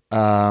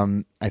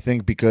 I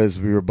think because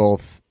we were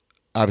both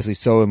obviously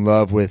so in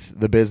love with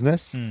the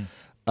business.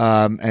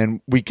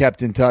 And we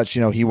kept in touch.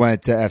 He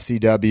went to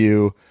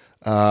FCW.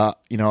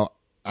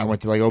 I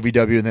went to like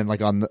OVW and then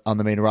like on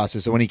the main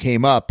roster. So when he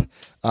came up,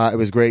 it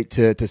was great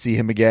to see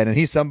him again. And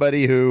he's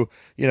somebody who,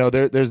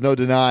 there's no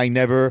denying,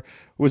 never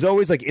was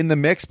always like in the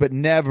mix, but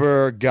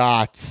never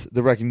got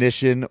the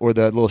recognition or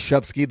the little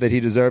shove-ski that he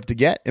deserved to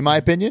get, in my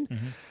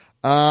opinion.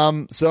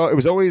 So it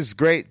was always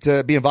great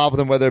to be involved with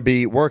him, whether it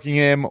be working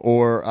him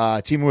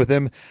or teaming with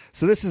him.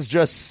 So this is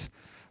just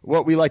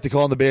what we like to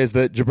call in the biz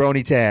the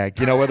jabroni tag,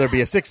 whether it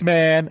be a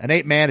 6-man, an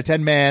 8-man, a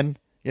 10-man.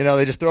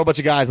 They just throw a bunch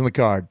of guys on the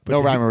card.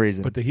 No rhyme or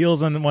reason. But the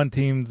heels on one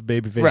team, the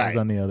baby faces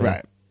on the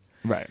other.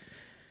 Right.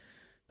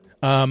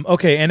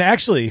 Okay, and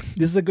actually,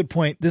 this is a good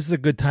point. This is a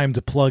good time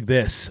to plug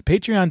this.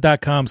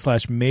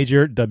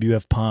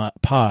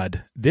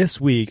 Patreon.com/MajorWF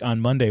This week, on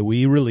Monday,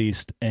 we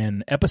released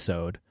an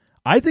episode.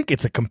 I think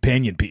it's a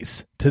companion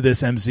piece to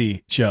this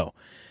MC show.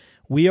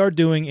 We are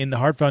doing, in the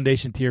Hart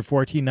Foundation tier,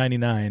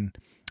 $14.99,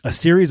 a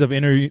series of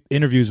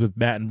interviews with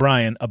Matt and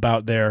Brian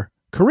about their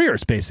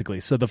careers,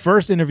 basically. So the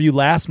first interview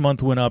last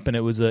month went up, and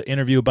it was an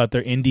interview about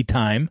their indie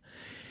time.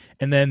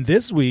 And then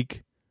this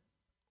week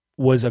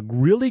was a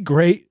really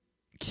great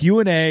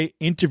Q&A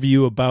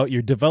interview about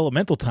your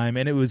developmental time,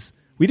 and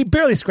we did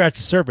barely scratch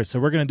the surface, so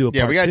we're going to do a part 2.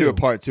 Yeah, we got to do a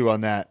part 2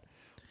 on that.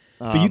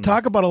 But you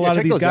talk about a lot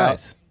of these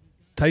guys. Out.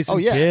 Tyson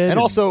Kidd. And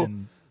also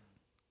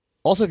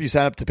if you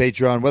sign up to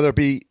Patreon, whether it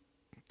be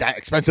that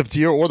expensive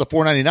tier or the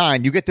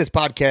 $4.99, you get this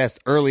podcast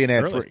early and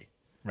ad-free.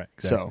 Right,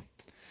 exactly. So,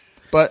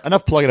 but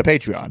enough plugging a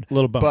Patreon. A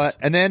little bonus.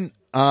 And then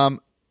I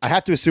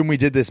have to assume we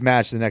did this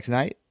match the next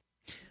night.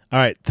 All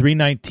right,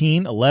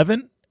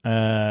 3/19/11.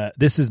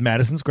 This is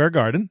Madison Square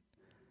Garden.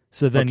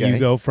 So then you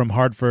go from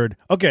Hartford.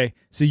 Okay,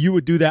 so you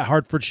would do that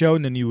Hartford show,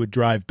 and then you would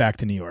drive back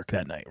to New York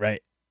that night,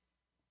 right?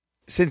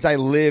 Since I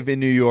live in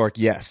New York,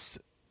 yes.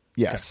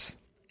 Yes.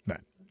 Okay.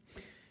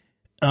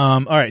 Right.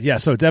 All right, yeah,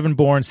 so it's Evan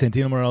Bourne,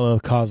 Santino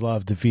Marella,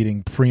 Kozlov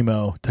defeating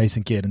Primo,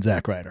 Tyson Kidd, and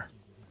Zack Ryder.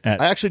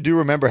 I actually do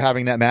remember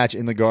having that match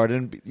in the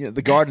Garden.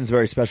 The Garden's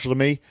very special to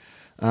me.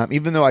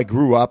 Even though I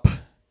grew up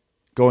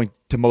going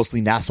to mostly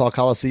Nassau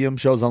Coliseum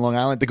shows on Long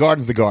Island, the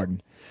Garden's the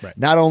Garden. Right.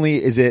 Not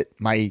only is it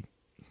my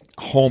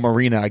home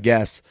arena, I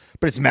guess,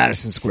 but it's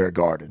Madison Square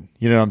Garden.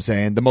 You know what I'm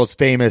saying? The most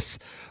famous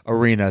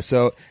arena.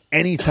 So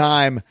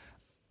anytime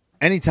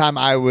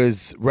I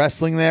was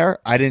wrestling there,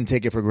 I didn't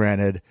take it for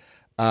granted.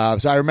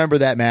 So I remember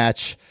that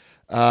match.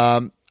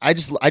 I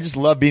just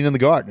love being in the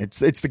Garden.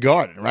 It's the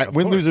Garden, right?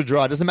 Win, lose, or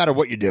draw. It doesn't matter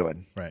what you're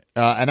doing. Right.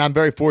 And I'm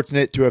very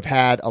fortunate to have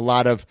had a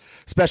lot of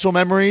special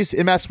memories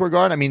in Madison Square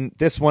Garden. I mean,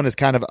 this one is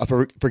kind of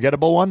a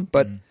forgettable one,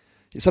 but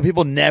some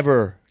people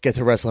never get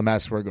to wrestle in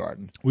Madison Square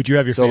Garden. Would you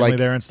have your family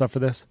there and stuff for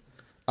this?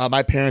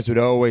 My parents would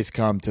always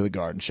come to the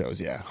Garden shows,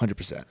 yeah,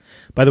 100%.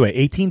 By the way,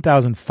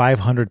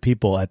 18,500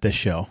 people at this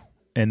show,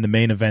 and the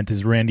main event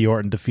is Randy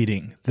Orton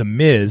defeating The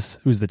Miz,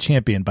 who's the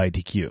champion by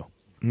DQ.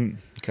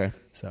 Okay.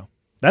 So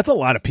that's a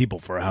lot of people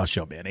for a house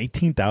show, man.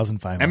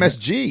 18,500.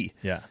 MSG.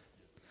 Yeah.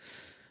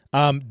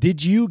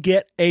 Did you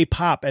get a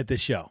pop at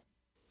this show?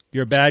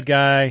 You're a bad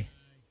guy.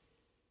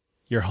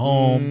 You're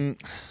home.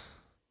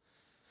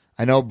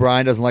 I know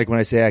Brian doesn't like when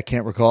I say I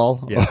can't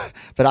recall,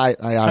 but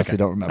I honestly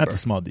don't remember. That's a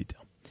small detail.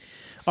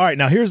 All right,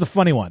 now here's a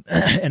funny one,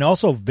 and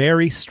also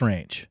very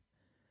strange.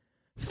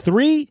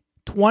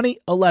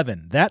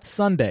 3/20/11, that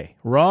Sunday,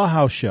 Raw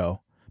house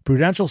show,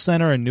 Prudential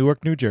Center in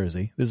Newark, New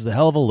Jersey. This is a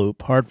hell of a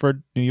loop.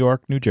 Hartford, New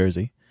York, New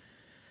Jersey.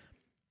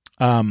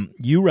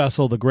 You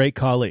wrestle the Great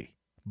Khali.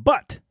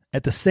 But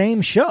at the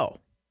same show,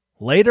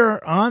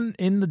 later on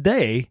in the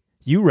day,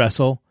 you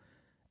wrestle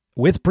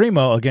with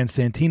Primo against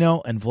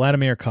Santino and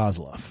Vladimir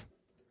Kozlov.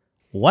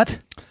 What?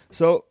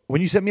 So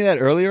when you sent me that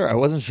earlier, I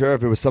wasn't sure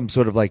if it was some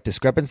sort of like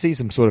discrepancy,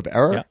 some sort of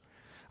error. Yeah.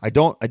 I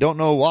don't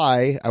know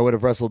why I would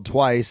have wrestled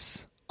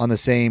twice on the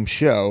same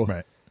show.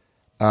 Right.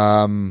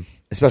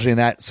 Especially in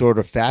that sort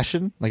of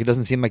fashion. Like it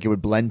doesn't seem like it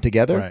would blend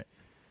together.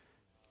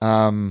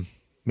 Right.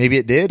 Maybe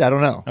it did. I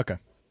don't know. Okay.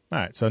 All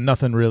right. So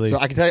nothing really. So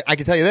I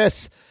can tell you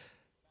this: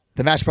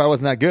 the match probably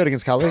wasn't that good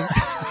against Khali.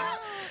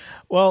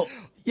 Well,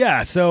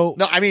 yeah. So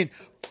no, I mean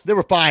they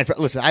were fine.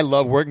 Listen, I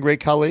love working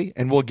Great Khali,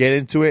 and we'll get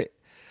into it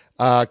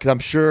because I'm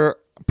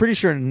pretty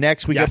sure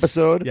next week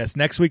episode. Yes,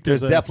 next week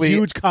there's definitely a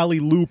huge Khali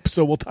loop,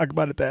 so we'll talk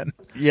about it then.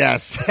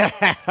 Yes.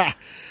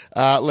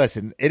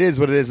 Listen, it is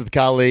what it is with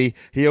Khali.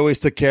 He always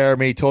took care of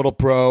me, total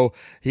pro.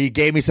 He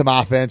gave me some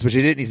offense, which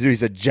he didn't need to do.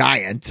 He's a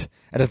giant.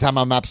 At the time,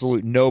 I'm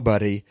absolute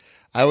nobody.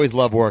 I always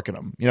love working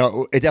him. You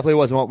know, it definitely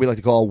wasn't what we like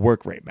to call a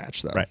work rate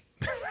match, though. Right.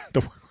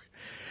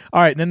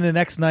 All right, and then the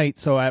next night,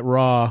 so at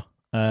Raw,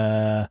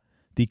 the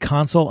the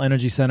Consol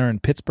Energy Center in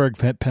Pittsburgh,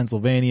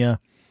 Pennsylvania.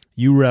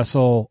 You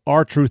wrestle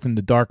R-Truth in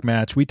the dark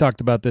match. We talked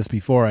about this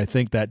before. I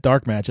think that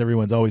dark match,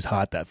 everyone's always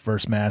hot, that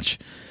first match.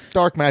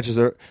 Dark matches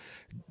are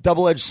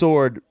double-edged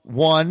sword.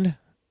 One,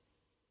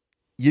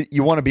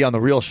 you want to be on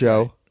the real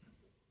show. Right.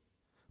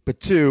 But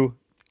two,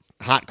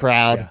 hot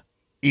crowd,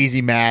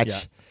 easy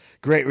match,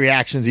 great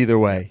reactions either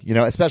way,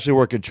 especially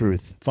working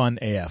Truth. Fun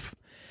AF.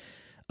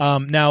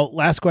 Now,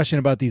 last question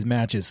about these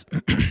matches.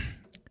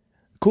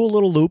 Cool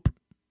little loop,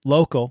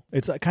 local.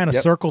 It's kind of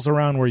circles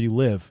around where you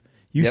live.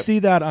 You see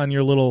that on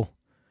your little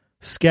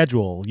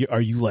schedule. Are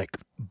you like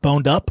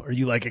boned up? Are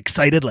you like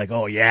excited? Like,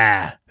 oh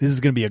yeah, this is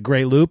going to be a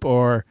great loop?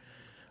 Or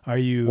are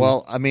you?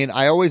 Well, I mean,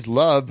 I always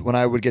loved when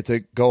I would get to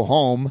go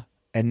home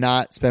and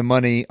not spend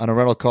money on a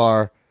rental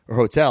car or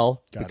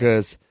hotel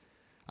because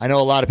I know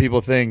a lot of people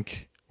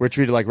think we're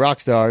treated like rock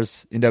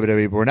stars in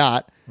WWE, but we're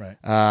not. Right.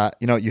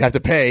 You have to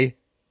pay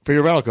for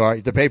your rental car. You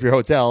have to pay for your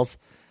hotels,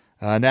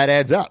 and that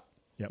adds up.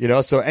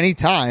 Yep. So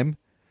anytime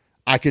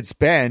I could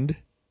spend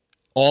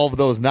all of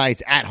those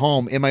nights at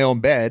home in my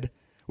own bed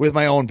with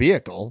my own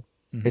vehicle,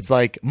 it's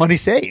like money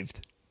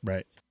saved.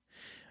 Right.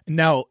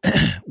 Now,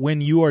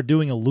 when you are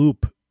doing a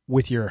loop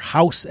with your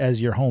house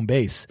as your home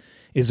base,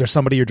 is there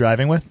somebody you're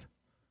driving with?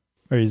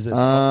 Or is this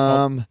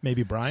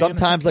maybe Brian?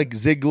 Sometimes like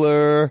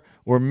Ziggler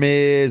or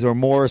Miz or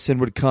Morrison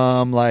would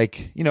come,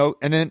 and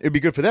then it'd be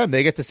good for them.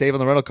 They get to save on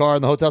the rental car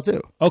and the hotel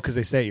too. Oh, because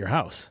they stay at your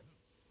house.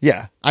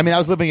 Yeah. I mean, I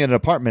was living in an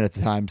apartment at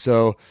the time,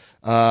 so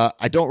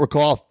I don't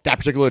recall that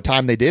particular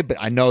time they did, but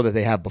I know that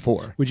they have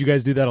before. Would you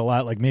guys do that a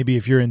lot? Like maybe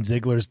if you're in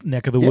Ziggler's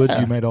neck of the woods,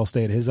 you might all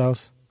stay at his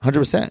house?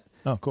 100%.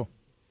 Oh, cool.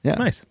 Yeah.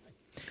 Nice.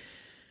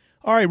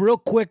 All right, real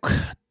quick.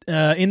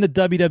 In the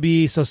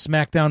WWE, so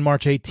SmackDown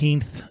March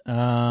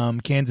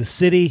 18th, Kansas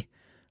City,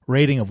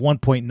 rating of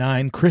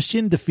 1.9.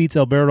 Christian defeats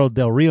Alberto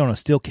Del Rio in a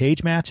steel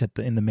cage match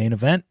in the main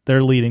event.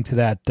 They're leading to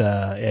that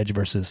Edge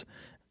versus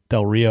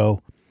Del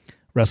Rio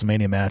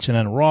WrestleMania match. And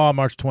then Raw,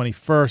 March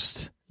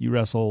 21st, you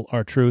wrestle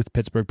R-Truth,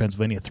 Pittsburgh,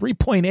 Pennsylvania,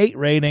 3.8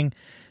 rating.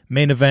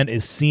 Main event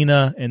is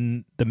Cena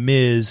and The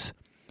Miz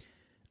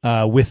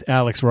with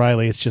Alex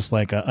Riley. It's just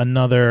like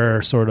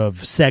another sort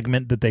of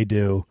segment that they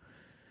do.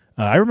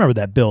 I remember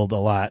that build a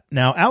lot.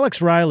 Now,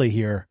 Alex Riley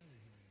here,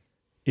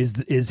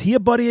 is he a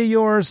buddy of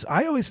yours?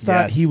 I always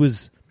thought he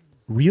was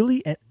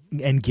really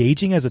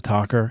engaging as a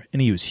talker,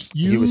 and he was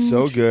huge. He was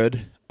so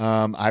good.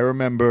 I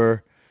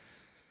remember,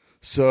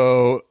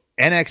 so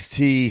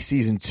NXT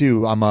Season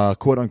 2, I'm a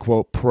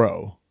quote-unquote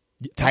pro.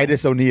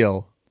 Titus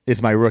O'Neil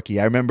is my rookie.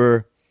 I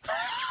remember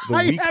the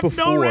week before. I have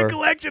no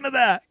recollection of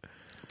that.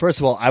 First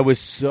of all, I was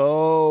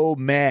so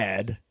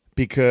mad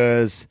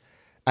because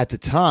at the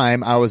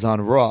time I was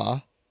on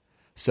Raw.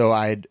 So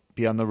I'd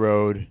be on the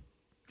road,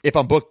 if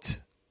I'm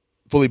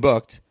fully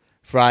booked,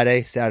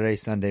 Friday, Saturday,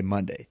 Sunday,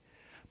 Monday.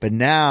 But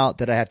now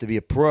that I have to be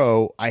a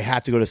pro, I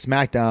have to go to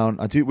SmackDown,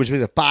 which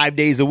means 5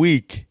 days a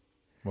week.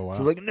 Oh, wow. So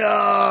I was like,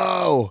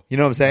 no! You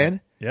know what I'm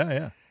saying?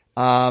 Yeah.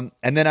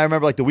 And then I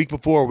remember like the week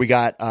before, we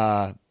got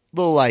a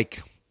little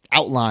like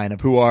outline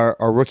of who our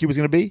rookie was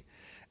going to be.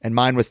 And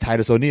mine was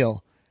Titus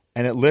O'Neil.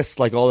 And it lists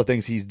like all the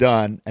things he's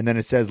done. And then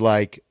it says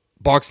like,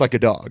 barks like a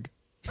dog.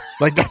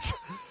 Like that's...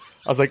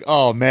 I was like,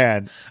 oh,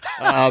 man.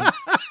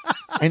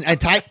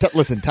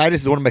 Listen,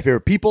 Titus is one of my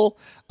favorite people.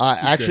 I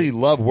actually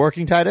love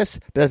working Titus.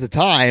 But at the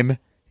time,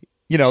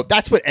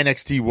 that's what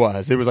NXT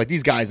was. It was like,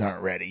 these guys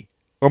aren't ready.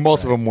 Or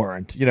most of them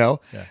weren't, Yeah.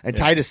 And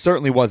Titus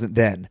certainly wasn't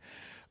then.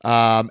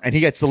 And he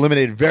gets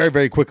eliminated very,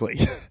 very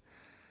quickly.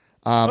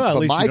 Well, at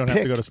least you don't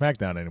have to go to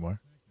SmackDown anymore.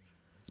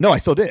 No, I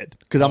still did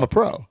because I'm a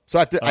pro. So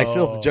I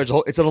still have to judge the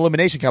whole. It's an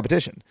elimination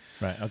competition.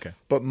 Right, okay.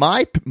 But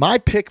my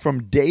pick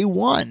from day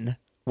one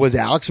was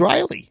Alex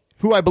Riley.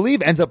 Who I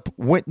believe ends up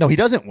win. No, he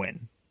doesn't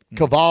win.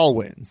 Caval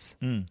wins,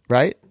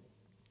 right?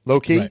 Low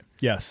key, right.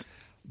 Yes.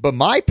 But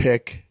my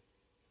pick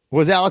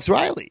was Alex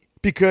Riley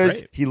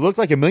because he looked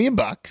like $1 million.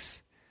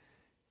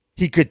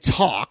 He could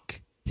talk.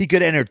 He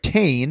could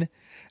entertain,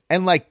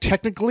 and like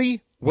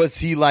technically, was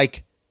he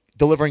like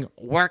delivering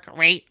work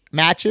rate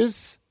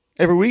matches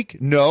every week?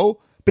 No,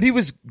 but he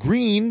was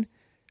green.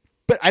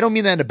 But I don't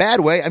mean that in a bad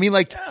way. I mean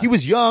like he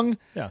was young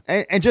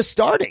and just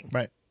starting.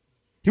 Right.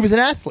 He was an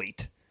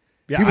athlete.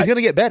 Yeah, he was going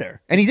to get better,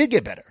 and he did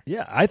get better.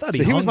 Yeah, I thought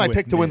he was my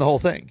pick to win the whole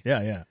thing.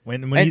 Yeah.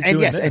 When he's doing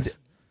this,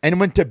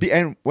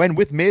 when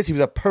with Miz, he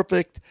was a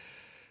perfect,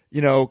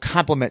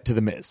 compliment to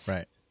the Miz.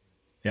 Right.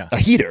 Yeah, a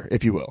heater,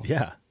 if you will.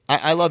 Yeah,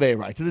 I love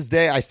A-Rod. To this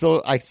day, I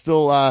still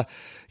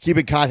keep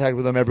in contact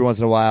with him every once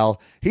in a while.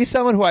 He's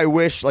someone who I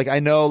wish, I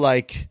know,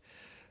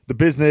 the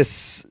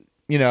business,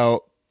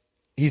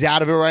 he's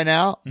out of it right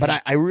now,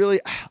 but I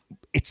really,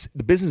 it's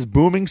the business is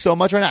booming so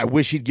much right now. I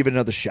wish he'd give it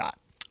another shot.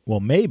 Well,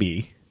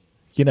 maybe.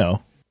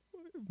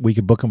 We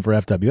could book him for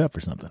FWF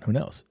or something. Who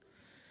knows?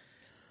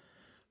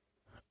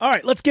 All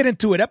right, let's get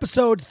into it.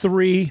 Episode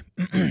 3.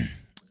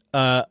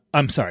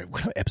 I'm sorry,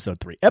 episode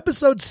 3.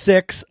 Episode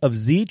 6 of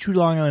Z True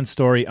Long Island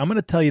Story. I'm going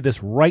to tell you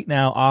this right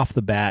now off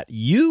the bat.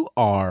 You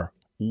are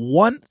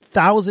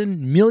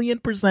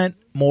 1,000,000,000%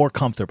 more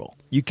comfortable.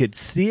 You could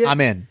see it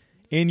I'm in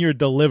your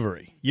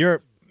delivery.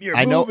 You're You're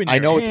I know. moving I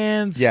your know.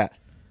 hands. Yeah.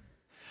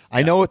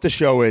 I know what the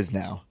show is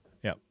now.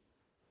 Yep.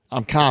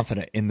 I'm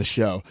confident in the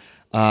show.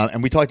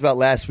 And we talked about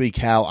last week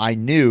how I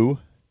knew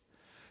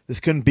this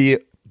couldn't be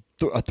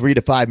a 3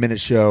 to 5 minute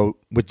show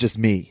with just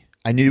me.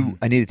 I knew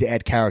I needed to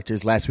add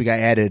characters. Last week I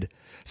added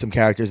some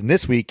characters, and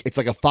this week it's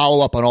like a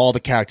follow up on all the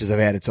characters I've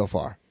added so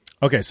far.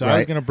 Okay, so I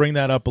was going to bring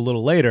that up a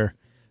little later.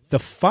 The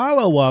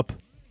follow up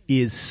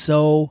is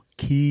so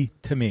key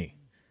to me,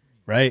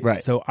 right?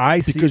 Right. So I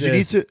see because you need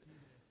this. to.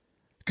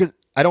 Because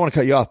I don't want to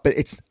cut you off, but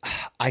it's.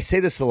 I say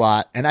this a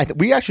lot, and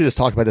we actually just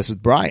talked about this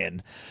with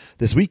Brian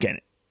this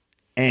weekend,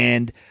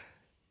 and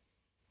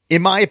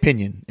in my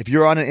opinion, if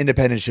you're on an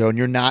independent show and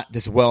you're not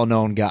this well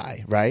known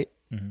guy, right?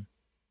 Mm-hmm.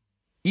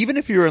 Even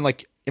if you're in,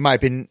 like, in my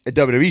opinion, a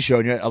WWE show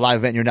and you're at a live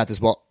event and you're not this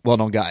well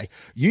known guy,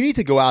 you need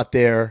to go out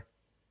there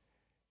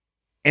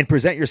and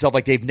present yourself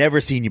like they've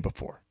never seen you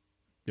before.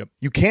 Yep.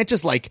 You can't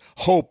just like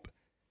hope,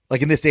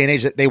 like in this day and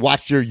age, that they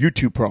watched your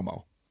YouTube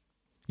promo.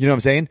 You know what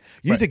I'm saying?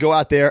 You need to go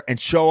out there and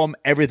show them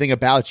everything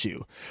about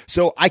you.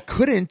 So I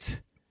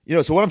couldn't,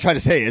 so what I'm trying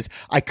to say is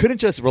I couldn't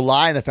just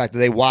rely on the fact that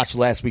they watched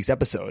last week's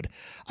episode.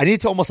 I need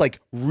to almost like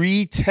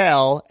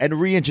retell and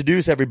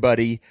reintroduce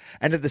everybody,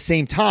 and at the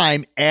same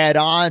time add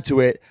on to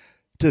it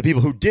to the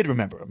people who did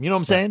remember them. You know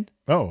what I'm saying?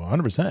 Oh,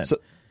 100%. So,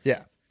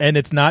 yeah. And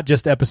it's not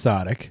just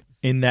episodic.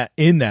 In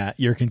that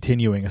you're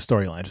continuing a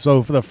storyline.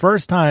 So for the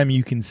first time,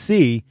 you can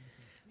see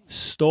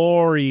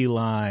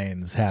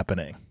storylines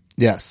happening.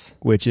 Yes.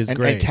 Which is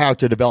great. And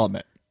character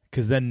development.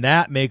 Because then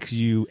that makes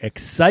you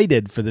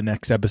excited for the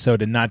next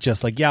episode and not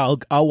just like, yeah,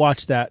 I'll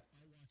watch that,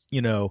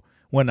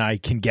 when I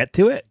can get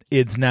to it.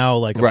 It's now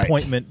like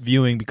appointment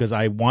viewing because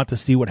I want to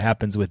see what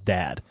happens with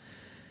Dad.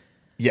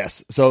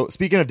 Yes. So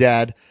speaking of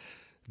Dad,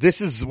 this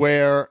is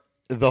where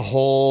the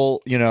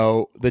whole,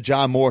 the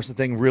John Morrison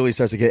thing really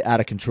starts to get out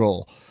of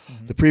control.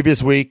 Mm-hmm. The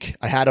previous week,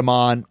 I had him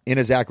on in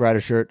a Zack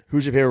Ryder shirt.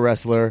 Who's your favorite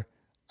wrestler?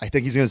 I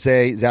think he's going to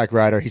say Zack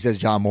Ryder. He says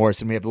John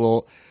Morrison. We have a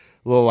little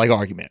like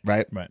argument,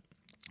 right? Right.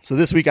 So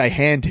this week I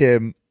hand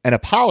him an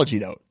apology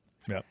note.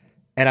 Yep.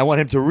 And I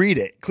want him to read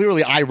it.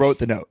 Clearly I wrote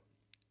the note.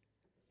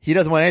 He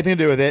doesn't want anything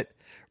to do with it.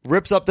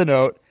 Rips up the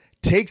note,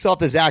 takes off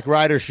the Zack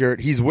Ryder shirt.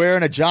 He's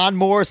wearing a John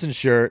Morrison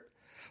shirt,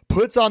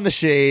 puts on the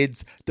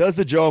shades, does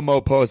the Joe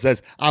Mo pose,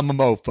 says, I'm a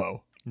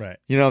mofo. Right.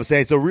 You know what I'm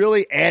saying? So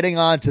really adding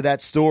on to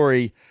that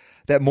story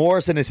that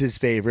Morrison is his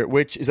favorite,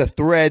 which is a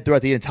thread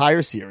throughout the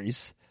entire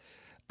series.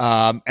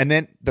 And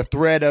then the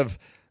thread of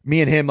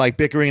me and him like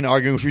bickering and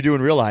arguing, which we do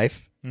in real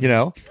life,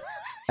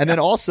 And then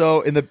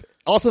also in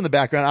the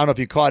background, I don't know if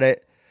you caught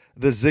it,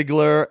 the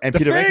Ziggler and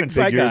Peter Venkman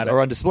figures are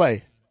on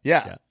display.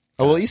 Yeah.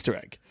 A little Easter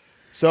egg.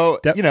 So,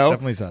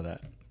 definitely saw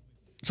that.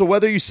 So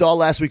whether you saw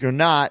last week or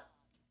not,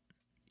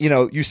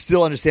 you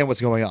still understand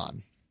what's going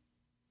on,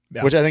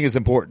 which I think is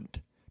important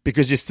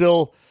because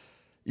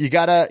you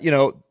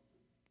gotta,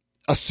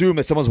 assume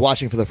that someone's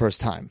watching for the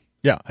first time.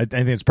 Yeah, I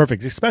think it's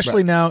perfect,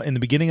 especially now in the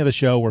beginning of the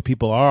show where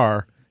people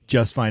are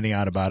just finding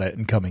out about it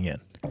and coming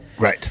in.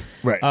 Right.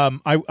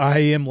 I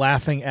am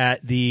laughing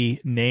at the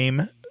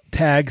name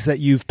tags that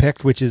you've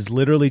picked, which is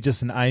literally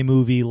just an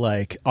iMovie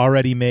like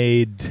already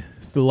made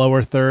the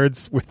lower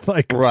thirds with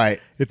like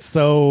It's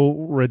so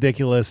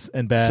ridiculous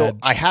and bad. So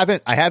I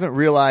haven't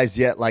realized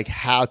yet like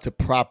how to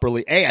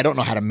properly. I don't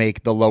know how to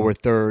make the lower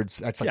thirds.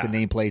 That's like the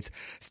nameplates.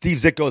 Steve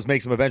Zickos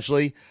makes them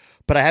eventually,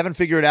 but I haven't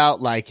figured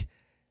out like.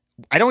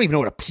 I don't even know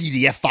what a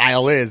PDF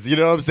file is. You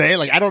know what I'm saying?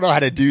 Like, I don't know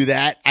how to do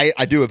that.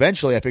 I do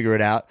eventually. I figure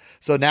it out.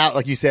 So now,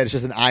 like you said, it's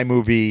just an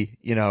iMovie,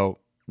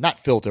 not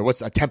filter.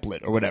 What's a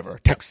template or whatever?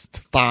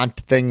 Text font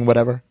thing,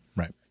 whatever.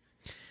 Right.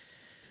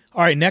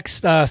 All right. Next,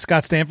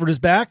 Scott Stanford is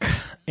back.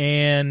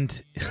 And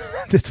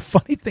this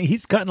funny thing,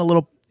 he's cutting a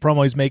little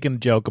promo. He's making a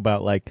joke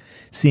about like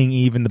seeing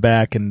Eve in the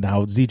back and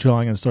how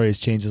Z-Trolling and the story has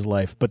changed his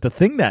life. But the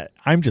thing that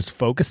I'm just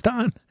focused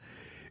on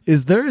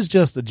is there's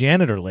just a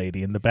janitor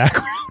lady in the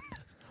background.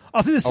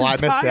 Of this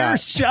entire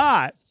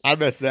shot. I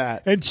missed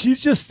that. And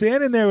she's just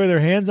standing there with her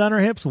hands on her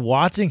hips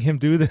watching him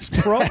do this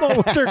promo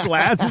with her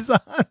glasses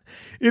on.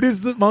 It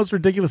is the most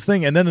ridiculous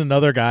thing. And then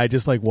another guy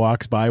just like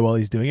walks by while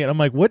he's doing it. I'm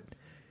like, what?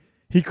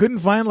 He couldn't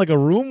find like a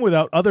room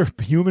without other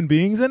human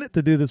beings in it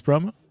to do this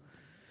promo?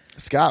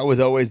 Scott was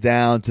always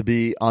down to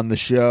be on the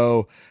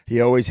show.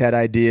 He always had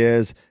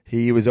ideas.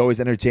 He was always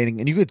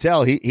entertaining. And you could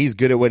tell he's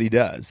good at what he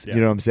does. Yeah.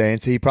 You know what I'm saying?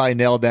 So he probably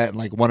nailed that in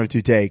like 1 or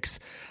 2 takes.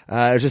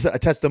 It was just a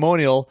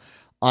testimonial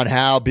on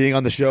how being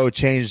on the show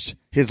changed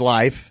his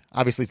life.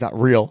 Obviously, it's not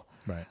real.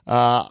 Right.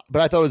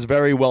 But I thought it was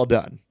very well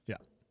done. Yeah.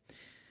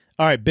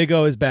 All right, Big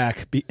O is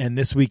back, and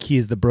this week he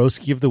is the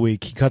broski of the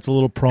week. He cuts a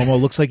little promo.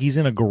 Looks like he's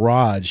in a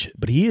garage,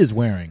 but he is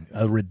wearing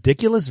a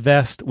ridiculous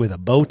vest with a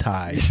bow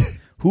tie.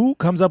 Who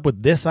comes up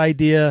with this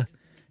idea?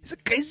 It's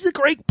a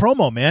great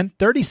promo, man.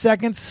 30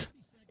 seconds,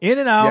 in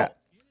and out. Yeah.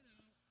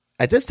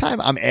 At this time,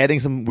 I'm adding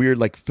some weird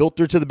like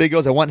filter to the Big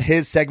O's. I want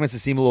his segments to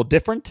seem a little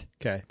different.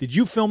 Okay. Did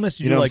you film this?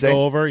 Did you like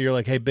go over? You're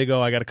like, hey, Big O,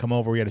 I got to come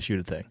over. We got to shoot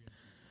a thing.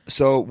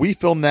 So we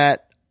filmed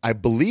that. I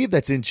believe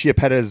that's in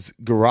Chiappetta's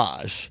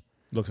garage.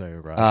 Looks like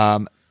a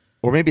garage.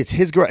 or maybe it's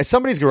his garage,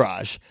 somebody's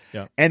garage.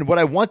 Yeah. And what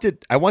I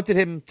wanted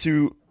him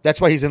to. That's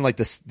why he's in like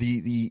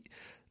the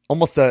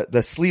almost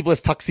the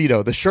sleeveless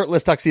tuxedo, the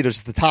shirtless tuxedo,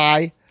 just the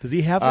tie. Does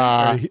he have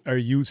that? Are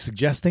you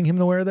suggesting him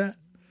to wear that?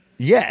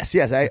 Yes.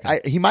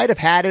 He might have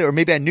had it, or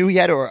maybe I knew he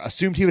had it, or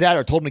assumed he would have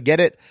it, or told him to get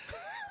it.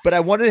 But I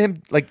wanted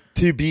him like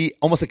to be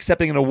almost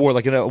accepting an award,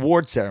 like an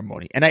award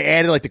ceremony. And I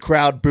added like the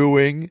crowd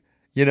booing,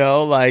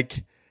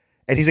 and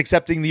he's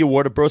accepting the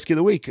award of Broski of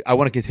the Week. I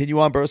want to continue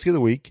on Broski of the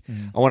Week.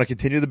 I want to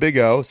continue the Big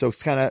O. So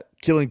it's kind of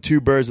killing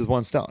two birds with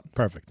one stone.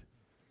 Perfect.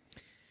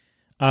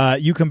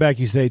 You come back,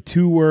 you say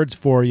 2 words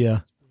for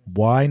you.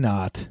 Why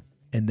not?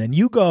 And then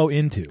you go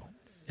into,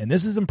 and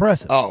this is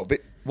impressive. Oh,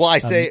 I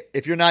say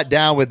if you're not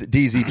down with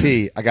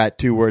DZP, I got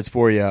 2 words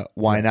for you.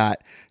 Why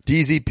not?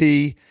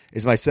 DZP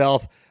is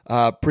myself,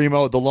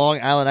 Primo, the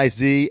Long Island Iced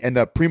Z, and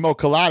the Primo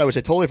Colada, which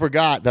I totally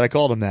forgot that I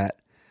called him that.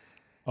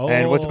 Oh.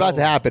 And what's about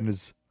to happen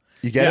is,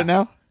 you get it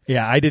now?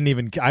 Yeah,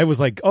 I was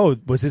like, oh,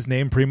 was his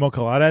name Primo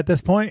Colada at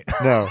this point?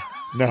 No.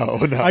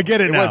 I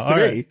get it now. Was to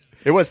me. Right.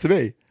 It was to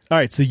me. All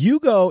right, so you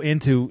go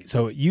into,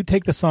 you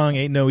take the song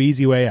Ain't No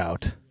Easy Way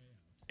Out,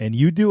 and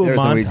you do a There's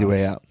montage no easy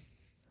way out.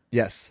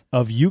 Yes.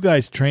 of you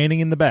guys training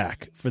in the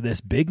back for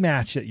this big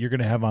match that you're going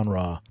to have on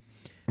Raw,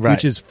 Right.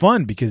 which is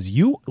fun because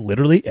you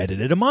literally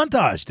edited a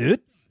montage,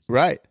 dude.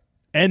 Right.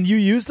 And you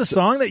used a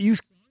song that you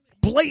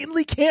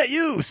blatantly can't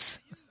use.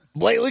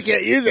 Blatantly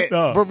can't use it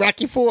No. for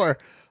Rocky 4.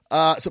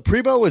 So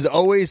Primo was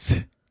always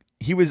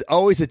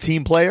a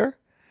team player.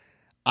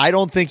 I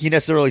don't think he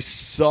necessarily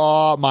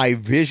saw my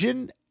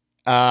vision.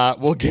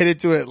 We'll get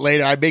into it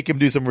later. I make him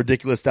do some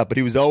ridiculous stuff, but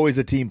he was always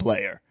a team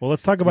player. Well,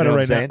 let's talk about You know it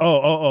what right I'm now.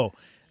 Oh.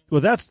 Well,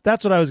 that's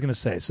what I was going to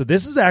say. So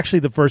this is actually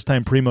the first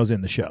time Primo's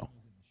in the show.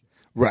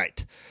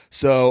 Right.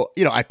 So,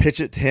 I pitch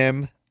it to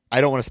him.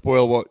 I don't want to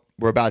spoil what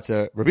we're about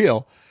to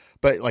reveal,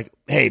 but like,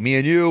 hey, me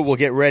and you, we'll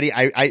get ready.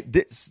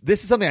 This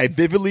is something I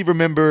vividly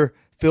remember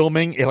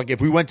filming.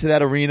 If we went to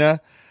that arena,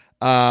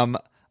 I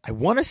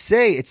want to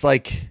say it's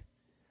like,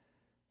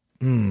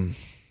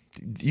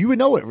 you would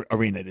know what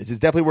arena it is. It's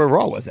definitely where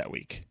Raw was that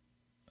week.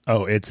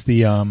 Oh, it's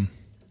the I'll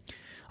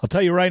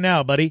tell you right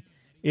now, buddy.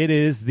 It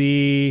is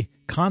the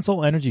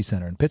Console Energy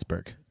Center in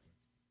Pittsburgh.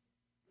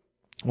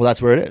 Well,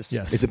 that's where it is.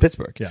 Yes. It's in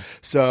Pittsburgh. Yeah.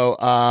 So,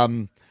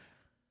 I'm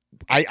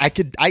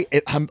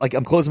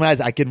closing my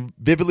eyes. I can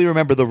vividly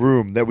remember the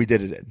room that we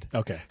did it in.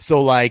 Okay.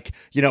 So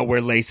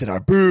we're lacing our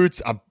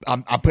boots.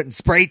 I'm putting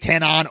spray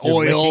tan on, You're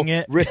oil, licking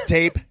it. wrist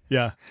tape.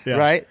 Yeah.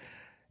 Right.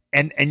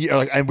 And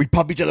and we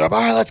pump each other up. All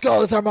right, let's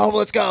go. It's our moment.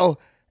 Let's go.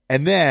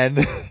 And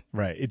then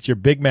Right. It's your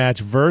big match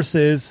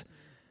versus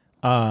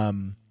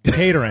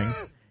catering.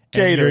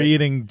 And you're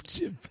eating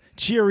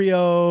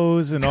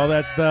Cheerios and all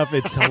that stuff.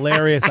 It's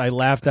hilarious. I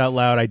laughed out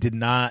loud. I did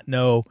not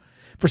know.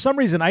 For some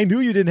reason, I knew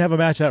you didn't have a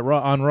match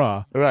on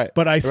Raw. Right.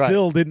 But I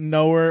still didn't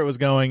know where it was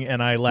going,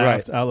 and I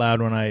laughed out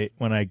loud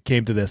when I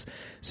came to this.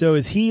 So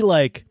is he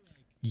like,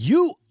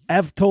 you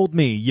have told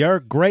me you're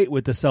great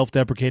with the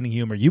self-deprecating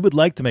humor. You would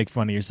like to make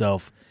fun of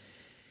yourself.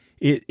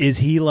 Is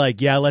he like,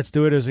 yeah, let's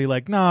do it? Or is he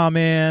like, nah,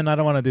 man, I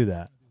don't want to do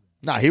that?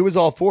 Nah, he was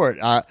all for it.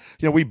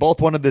 We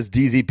both wanted this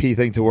DZP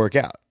thing to work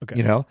out.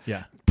 Okay.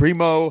 Yeah.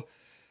 Primo,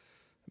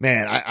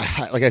 man,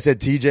 I like I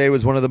said, TJ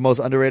was one of the most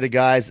underrated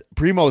guys.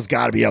 Primo's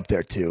got to be up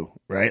there too,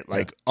 right?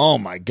 Like, oh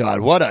my God,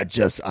 what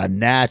a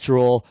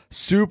natural,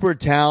 super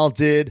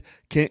talented,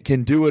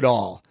 can do it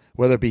all.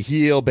 Whether it be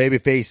heel,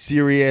 babyface,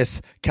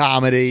 serious,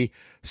 comedy,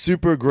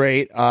 super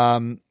great.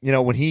 When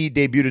he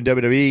debuted in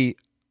WWE,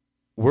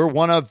 we're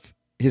one of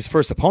his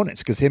first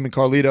opponents because him and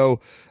Carlito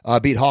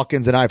beat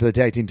Hawkins and I for the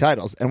tag team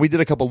titles, and we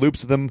did a couple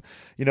loops with him.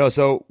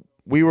 So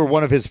we were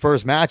one of his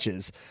first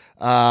matches.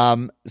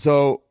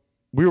 So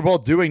we were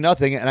both doing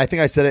nothing, and I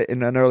think I said it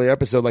in an earlier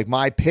episode. Like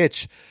my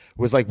pitch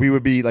was like we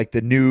would be like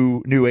the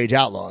new age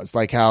outlaws,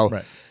 like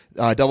how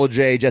Double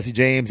J, Jesse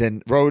James,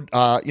 and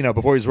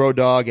before he's Road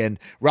Dogg, and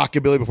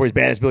Rockabilly before he's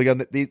Badass Billy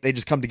Gunn. They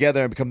just come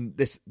together and become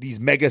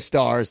these mega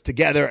stars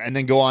together, and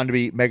then go on to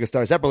be mega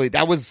stars separately.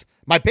 That was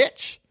my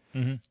pitch.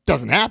 Mm-hmm.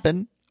 Doesn't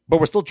happen, but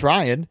we're still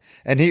trying.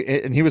 And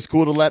he was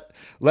cool to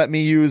let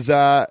me use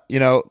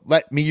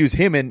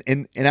him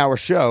in our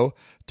show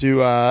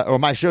or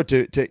my show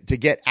to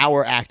get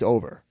our act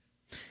over.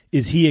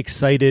 Is he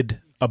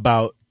excited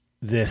about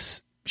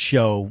this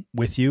show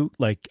with you?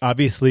 Like,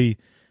 obviously,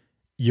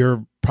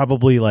 you're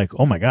probably like,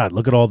 oh my God,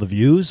 look at all the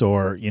views,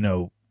 or are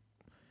you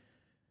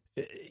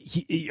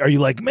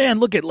like, man,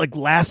 look at like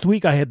last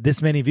week I had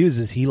this many views?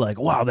 Is he like,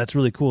 wow, that's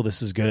really cool,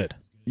 this is good?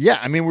 Yeah,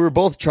 I mean, we were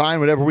both trying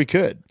whatever we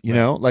could,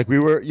 like we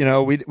were,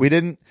 we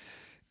didn't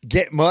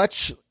get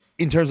much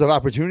in terms of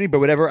opportunity, but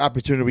whatever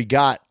opportunity we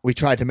got, we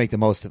tried to make the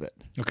most of it.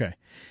 Okay.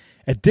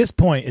 At this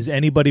point, is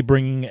anybody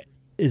bringing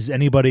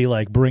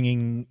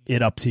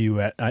it up to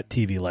you at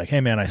TV? Like,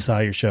 hey man, I saw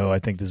your show. I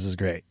think this is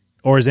great.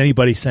 Or is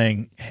anybody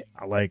saying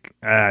like,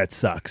 it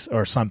sucks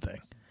or something?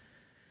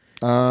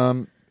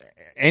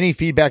 Any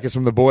feedback is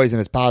from the boys and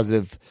it's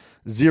positive.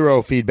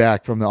 Zero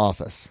feedback from the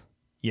office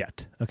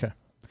yet. Okay.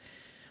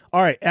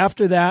 All right.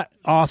 After that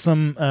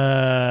awesome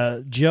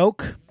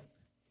joke.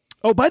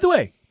 Oh, by the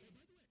way,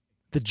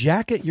 the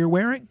jacket you're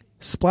wearing,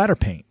 splatter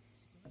paint.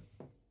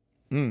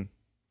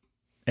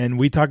 And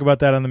we talk about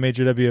that on the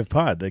Major WF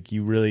pod. Like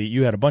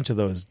you had a bunch of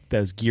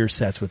those gear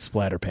sets with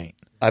splatter paint.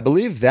 I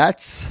believe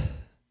that's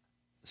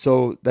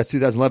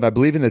 2011. I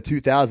believe in the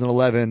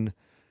 2011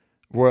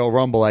 Royal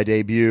Rumble, I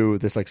debut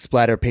this like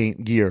splatter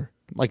paint gear,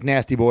 like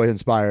Nasty Boy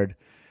inspired.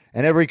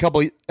 And every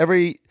couple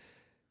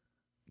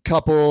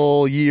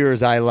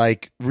years, I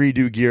like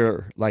redo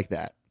gear like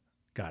that.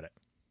 Got it.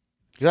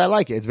 Because I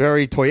like it. It's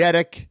very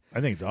toyetic.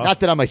 I think it's awesome. Not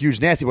that I'm a huge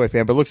Nasty Boy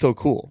fan, but it looks so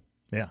cool.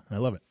 Yeah, I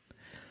love it.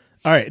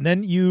 All right, and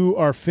then you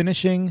are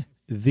finishing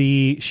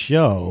the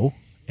show,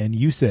 and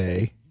you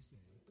say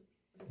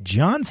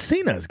John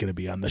Cena is going to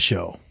be on the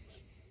show.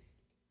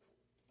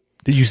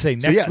 Did you say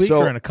next week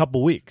or in a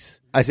couple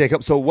weeks? I say a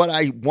couple. So what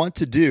I want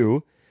to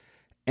do,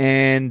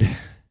 and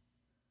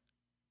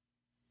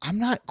I'm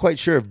not quite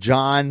sure if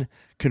John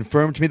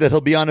confirmed to me that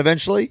he'll be on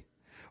eventually,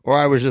 or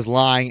I was just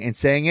lying and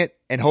saying it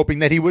and hoping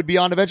that he would be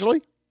on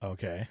eventually.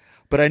 Okay.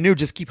 But I knew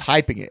just keep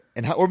hyping it.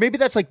 Or maybe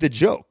that's like the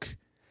joke.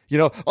 You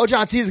know,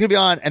 John Cena's going to be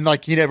on, and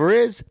like he never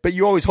is, but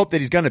you always hope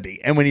that he's going to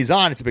be. And when he's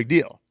on, it's a big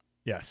deal.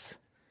 Yes.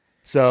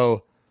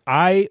 So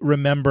I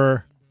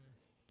remember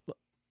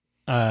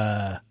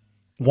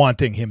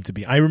wanting him to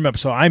be. I remember,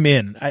 so I'm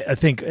in, I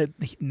think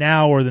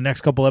now or the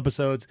next couple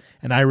episodes,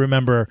 and I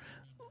remember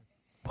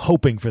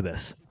hoping for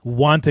this,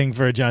 wanting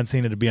for John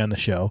Cena to be on the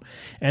show.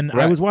 And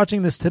right. I was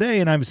watching this today,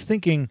 and I was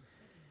thinking,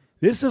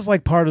 this is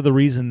like part of the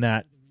reason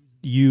that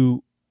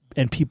you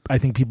and I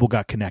think people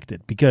got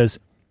connected, because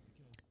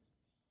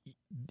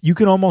you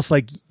can almost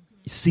like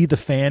see the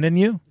fan in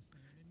you,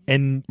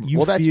 and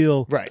you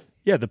feel right.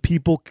 Yeah, the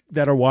people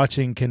that are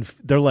watching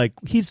they're like,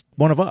 he's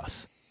one of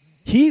us.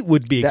 He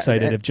would be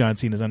excited if John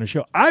Cena's on the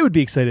show. I would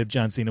be excited if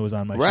John Cena was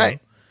on my show.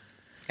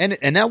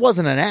 And that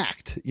wasn't an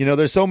act. You know,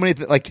 there's so many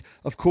like,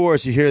 of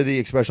course, you hear the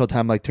expression all the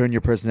time, like turn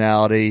your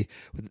personality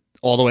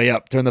all the way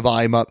up, turn the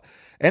volume up.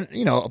 And,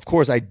 you know, of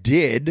course I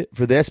did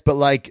for this, but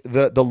like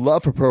the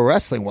love for pro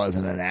wrestling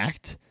wasn't an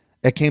act.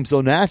 It came so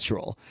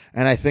natural.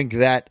 And I think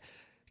that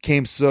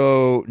came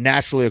so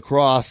naturally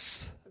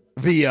across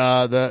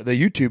via the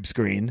YouTube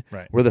screen,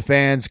 right, where the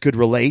fans could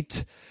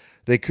relate,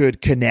 they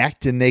could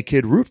connect, and they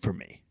could root for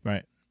me.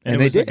 Right.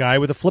 And it was a guy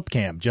with a flip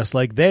cam, just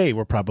like they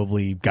were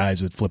probably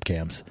guys with flip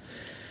cams.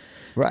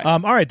 Right. All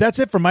right, that's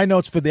it for my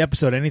notes for the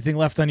episode. Anything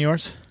left on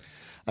yours?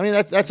 I mean,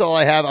 that's all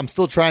I have. I'm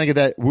still trying to get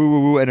that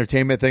woo-woo-woo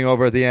entertainment thing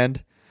over at the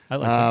end. I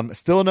like that.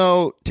 Still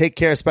no take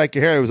care, spike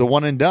your hair. It was a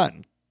one and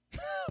done.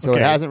 So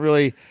Okay. It hasn't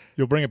really...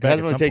 You'll bring it back. It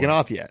hasn't really taken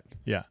off yet.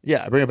 Yeah.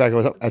 Yeah, bring it back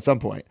at some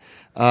point.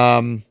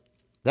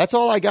 That's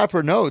all I got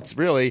for notes,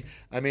 really.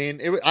 I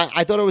mean,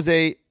 I thought it was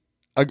a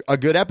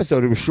good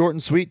episode. It was short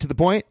and sweet, to the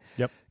point.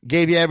 Yep.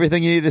 Gave you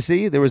everything you needed to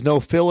see. There was no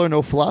filler,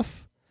 no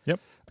fluff. Yep.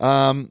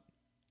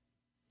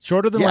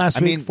 Shorter than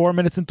last week, 4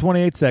 minutes and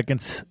 28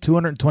 seconds,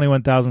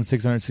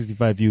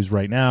 221,665 views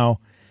right now.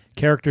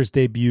 Characters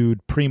debuted.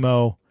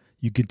 Primo,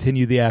 you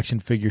continue the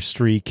action figure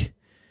streak.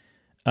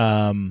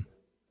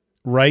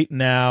 Right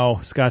now,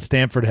 Scott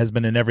Stanford has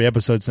been in every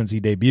episode since he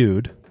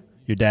debuted.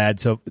 Your dad,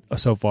 so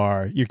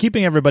far. You're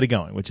keeping everybody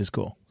going, which is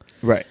cool.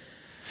 Right.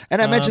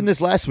 And I mentioned this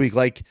last week.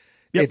 Like,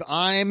 if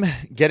I'm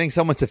getting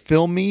someone to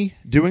film me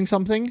doing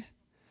something,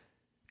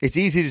 it's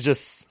easy to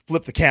just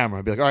flip the camera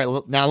and be like, all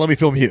right, now let me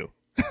film you.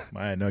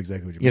 I know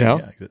exactly what you mean. You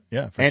know?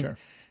 Yeah, for sure.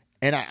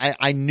 And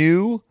I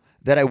knew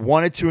that I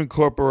wanted to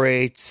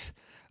incorporate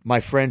my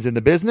friends in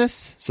the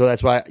business. So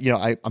that's why,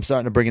 I'm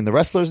starting to bring in the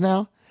wrestlers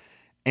now.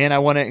 And I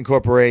want to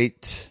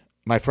incorporate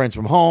my friends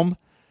from home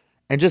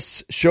and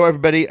just show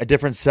everybody a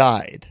different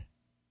side.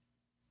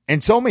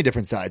 And so many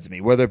different sides of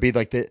me, whether it be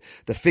like the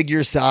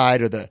figure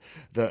side or the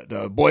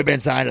boy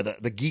band side or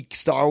the geek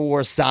Star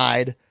Wars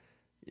side.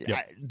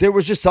 Yep. There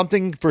was just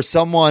something for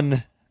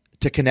someone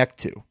to connect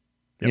to. Yep.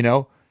 You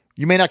know?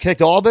 You may not connect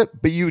to all of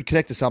it, but you would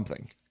connect to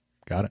something.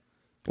 Got it.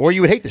 Or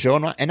you would hate the show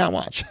and not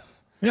watch.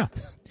 Yeah.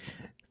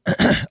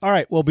 All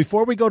right. Well,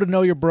 before we go to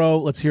Know Your Bro,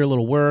 let's hear a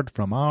little word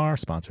from our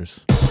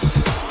sponsors.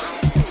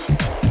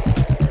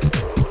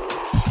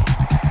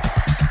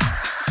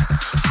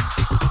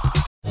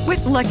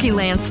 With Lucky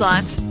Land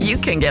Slots, you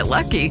can get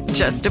lucky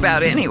just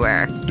about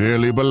anywhere.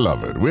 Dearly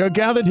beloved, we are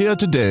gathered here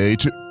today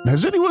to...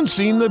 Has anyone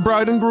seen the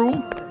bride and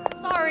groom?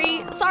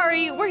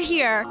 Sorry, we're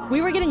here.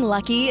 We were getting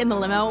lucky in the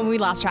limo and we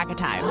lost track of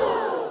time.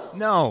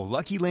 No,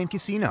 Lucky Land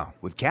Casino,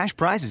 with cash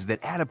prizes that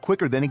add up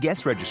quicker than a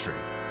guest registry.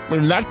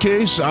 In that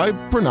case, I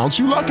pronounce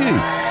you lucky.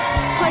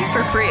 Play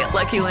for free at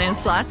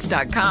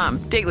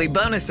LuckyLandSlots.com. Daily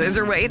bonuses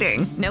are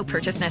waiting. No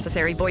purchase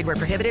necessary. Void where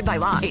prohibited by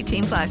law.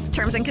 18+.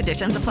 Terms and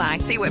conditions apply.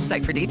 See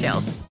website for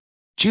details.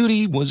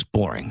 Judy was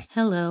boring.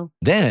 Hello.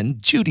 Then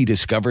Judy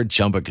discovered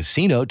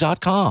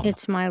ChumbaCasino.com.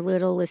 It's my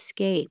little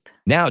escape.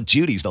 Now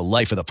Judy's the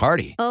life of the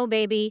party. Oh,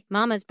 baby,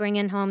 mama's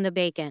bringing home the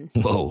bacon.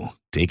 Whoa,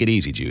 take it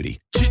easy,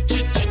 Judy.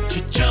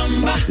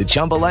 The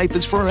Chumba life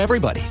is for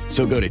everybody.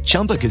 So go to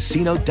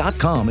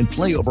ChumbaCasino.com and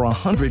play over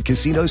 100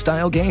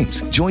 casino-style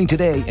games. Join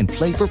today and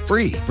play for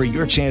free for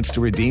your chance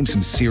to redeem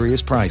some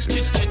serious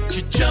prizes.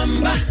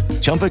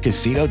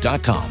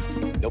 ChumbaCasino.com.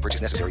 No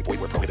purchase necessary. Void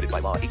where prohibited by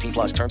law. 18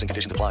 plus terms and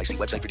conditions apply. See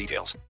website for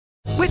details.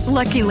 With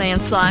Lucky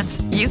Land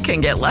Slots, you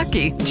can get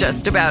lucky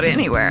just about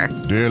anywhere.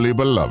 Dearly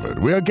beloved,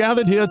 we are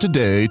gathered here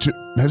today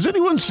to... Has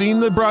anyone seen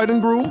the bride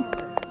and groom?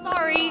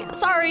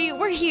 Sorry,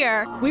 we're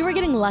here. We were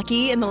getting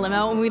lucky in the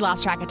limo and we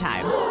lost track of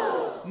time.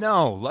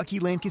 No, Lucky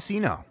Land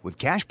Casino, with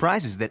cash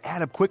prizes that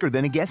add up quicker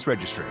than a guest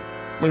registry.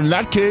 In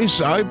that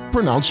case, I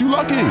pronounce you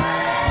lucky.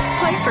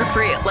 Play for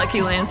free at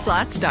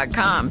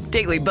LuckyLandSlots.com.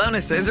 Daily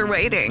bonuses are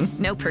waiting.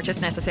 No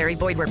purchase necessary.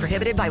 Void where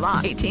prohibited by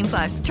law. 18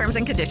 plus. Terms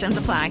and conditions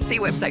apply. See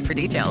website for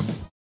details.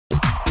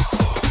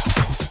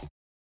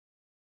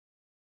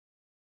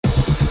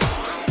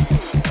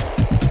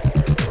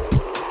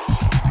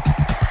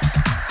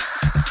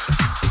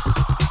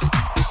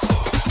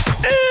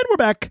 And we're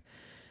back.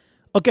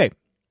 Okay,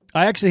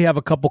 I actually have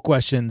a couple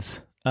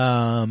questions.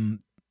 The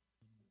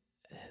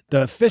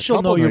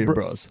official Know Your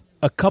Bros.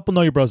 A couple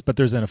Know Your Bros, but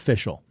there's an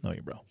official Know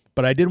Your Bro.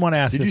 But I did want to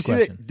ask this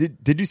question.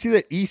 Did you see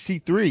that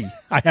EC3?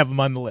 I have him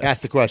on the list.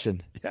 Ask the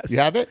question. Yes. You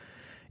have it?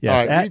 Yes.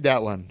 All right, read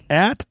that one.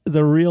 At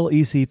the real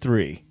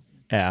EC3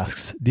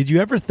 asks, did you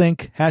ever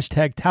think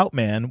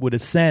 #Toutman would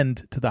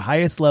ascend to the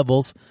highest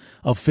levels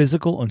of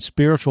physical and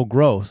spiritual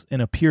growth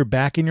and appear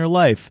back in your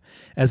life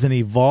as an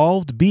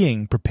evolved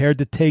being prepared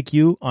to take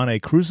you on a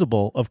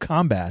crucible of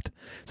combat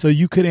so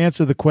you could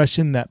answer the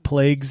question that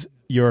plagues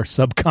your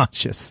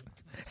subconscious?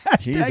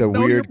 He's a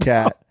weird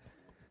cat.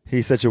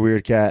 He's such a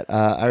weird cat.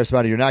 I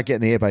responded, you're not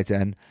getting the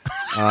 8x10.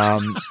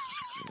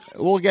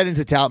 We'll get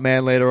into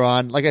Toutman later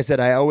on. Like I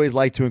said, I always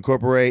like to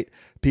incorporate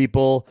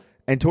people.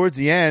 And towards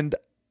the end,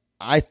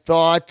 I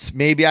thought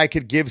maybe I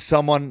could give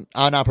someone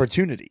an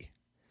opportunity.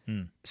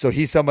 So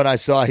he's someone I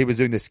saw. He was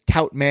doing this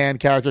Toutman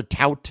character.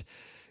 Tout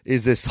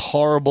is this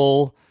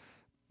horrible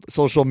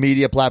social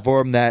media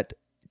platform that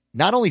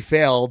not only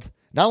failed,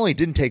 not only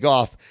didn't take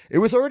off, it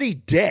was already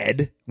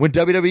dead when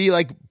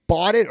WWE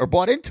bought it or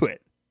bought into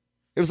it.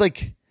 It was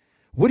like,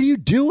 what are you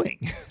doing?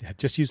 Yeah,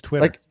 just use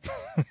Twitter.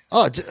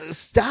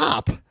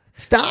 Stop.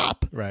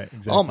 Right.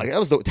 Exactly. Oh my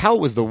God, Tout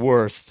was the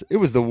worst. It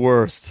was the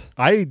worst.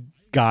 I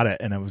got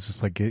it, and it was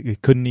just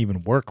it couldn't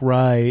even work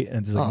right.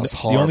 And just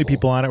the only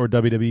people on it were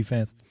WWE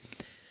fans.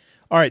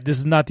 All right, this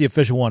is not the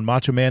official one.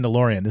 Macho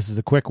Mandalorian. This is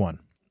a quick one.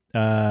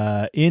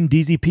 In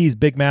DZP's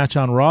big match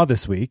on Raw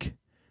this week,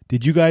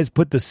 did you guys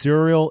put the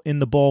cereal in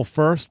the bowl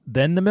first,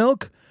 then the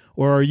milk?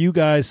 Or are you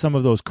guys some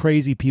of those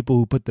crazy people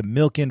who put the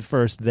milk in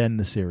first, then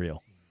the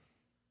cereal?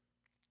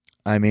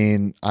 I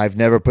mean, I've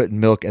never put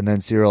milk and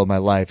then cereal in my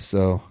life,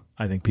 so...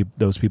 I think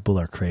those people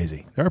are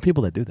crazy. There are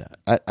people that do that.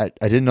 I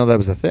didn't know that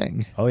was a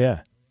thing. Oh,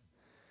 yeah.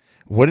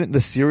 Wouldn't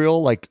the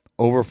cereal,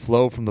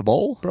 overflow from the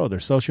bowl? Bro, they're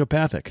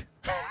sociopathic.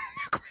 They're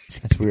crazy.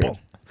 That's people. weird.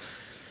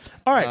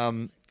 All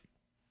right.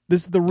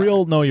 This is the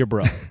real Know Your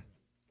Bro.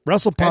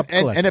 Russell Pop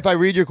and if I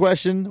read your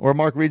question, or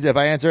Mark reads it, if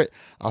I answer it,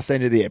 I'll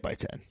send you the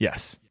 8x10.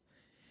 Yes.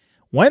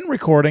 When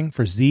recording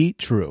for Z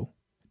True,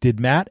 did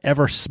Matt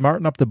ever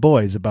smarten up the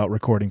boys about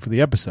recording for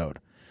the episode?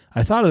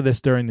 I thought of this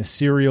during the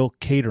cereal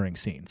catering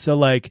scene. So,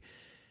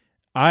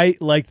 I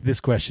liked this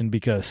question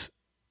because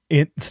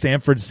in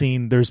Stanford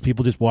scene, there's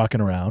people just walking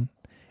around.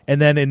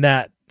 And then in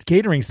that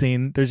catering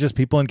scene, there's just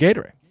people in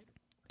catering.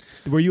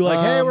 Were you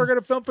hey, we're going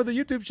to film for the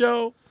YouTube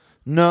show?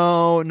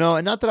 No.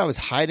 And not that I was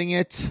hiding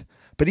it.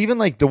 But even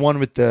the one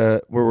with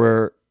where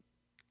we're,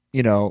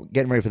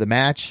 getting ready for the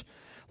match,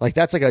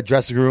 that's a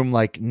dressing room,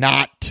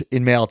 not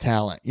in male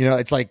talent.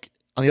 It's on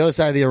the other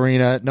side of the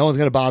arena. No one's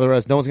going to bother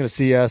us. No one's going to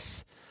see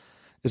us.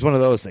 It's one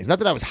of those things. Not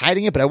that I was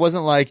hiding it, but I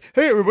wasn't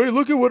hey, everybody,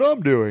 look at what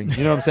I'm doing.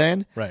 You know what I'm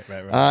saying? Right.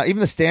 Even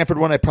the Stanford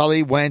one, I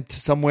probably went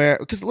somewhere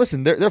because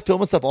listen, they're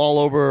filming stuff all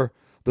over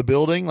the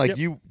building. Yep.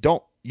 You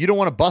don't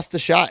want to bust the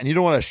shot, and you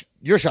don't want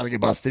your shot to get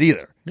busted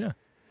either. Yeah.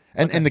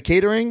 And the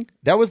catering,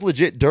 that was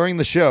legit during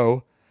the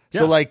show.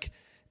 So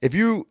if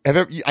you have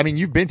ever,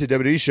 you've been to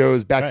WWE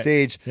shows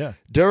backstage. Right. Yeah.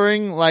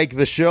 During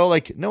the show,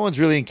 no one's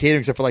really in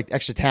catering except for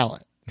extra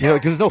talent.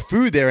 Because there's no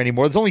food there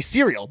anymore. There's only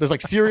cereal. There's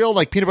cereal,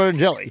 peanut butter and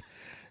jelly.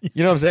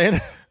 You know what I'm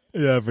saying?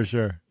 Yeah, for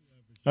sure.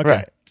 Okay.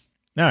 Right.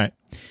 All right.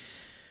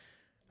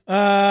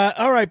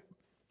 All right.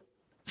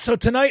 So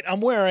tonight I'm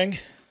wearing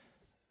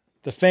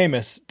the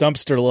famous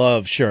Dumpster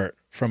Love shirt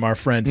from our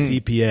friend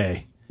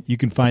CPA. You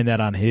can find that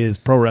on his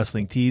Pro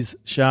Wrestling Tees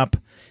shop.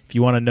 If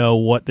you want to know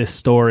what this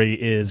story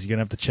is, you're going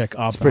to have to check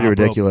off. It's pretty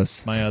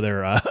ridiculous. My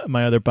other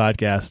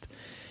podcast.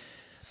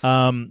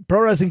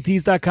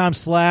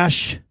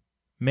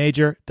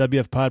 ProWrestlingTees.com/Major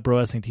WF Pod,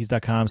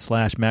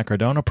 ProWrestlingTees.com/Matt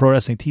Cardona,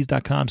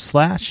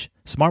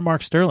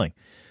 ProWrestlingTees.com/SmartMarkSterling.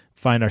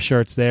 Find our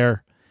shirts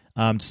there.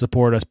 To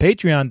support us,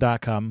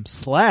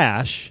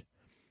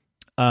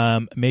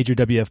 Patreon.com/Major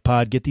WF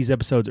Pod. Get these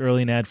episodes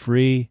early and ad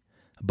free.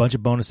 A bunch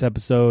of bonus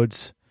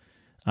episodes.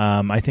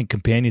 I think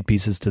companion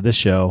pieces to this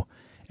show.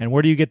 And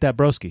where do you get that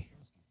broski?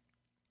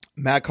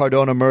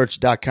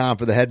 MattCardonaMerch.com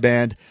for the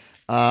headband.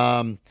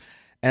 And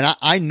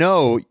I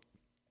know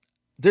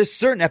there's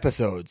certain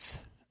episodes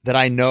that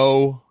I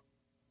know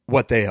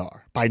what they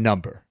are by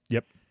number.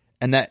 Yep.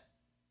 And that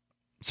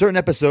certain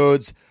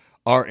episodes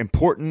are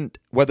important,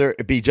 whether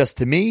it be just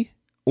to me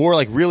or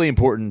really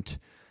important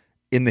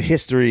in the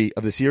history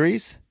of the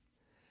series.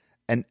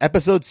 And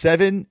episode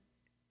 7,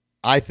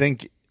 I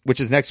think, which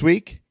is next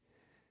week,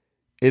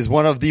 is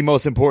one of the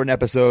most important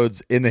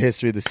episodes in the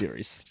history of the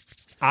series.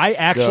 I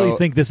actually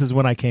think this is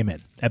when I came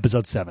in,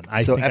 episode 7.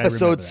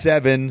 Episode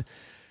 7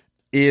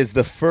 is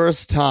the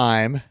first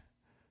time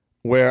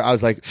where I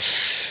was like,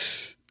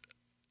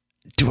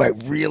 do I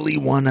really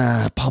want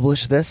to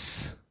publish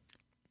this?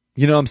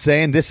 You know what I'm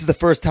saying? This is the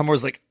first time where I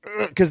was like,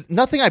 because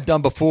nothing I've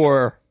done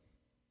before,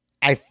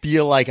 I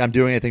feel like I'm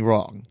doing anything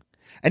wrong.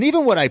 And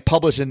even what I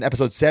published in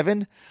episode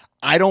 7,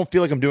 I don't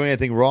feel like I'm doing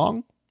anything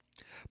wrong,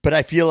 but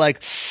I feel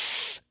like,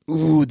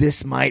 ooh,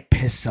 this might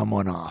piss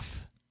someone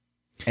off.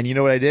 And you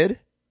know what I did?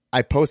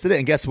 I posted it,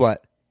 and guess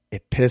what?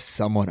 It pissed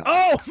someone off.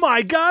 Oh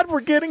my God,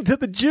 we're getting to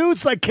the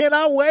juice. I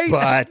cannot wait.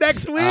 But,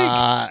 That's next week.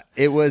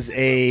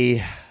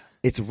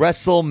 It's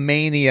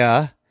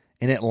WrestleMania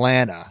in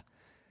Atlanta.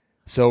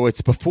 So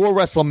it's before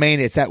WrestleMania.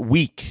 It's that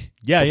week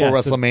before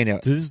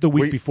WrestleMania. So this is the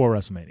week before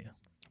WrestleMania.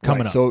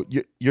 Coming up. So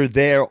you're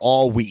there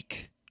all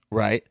week,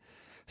 right?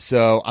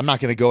 So I'm not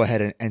going to go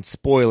ahead and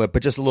spoil it,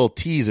 but just a little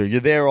teaser. You're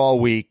there all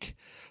week.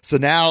 So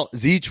now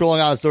Z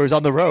Trolling Island Story is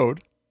on the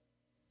road.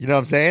 You know what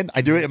I'm saying?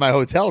 I do it in my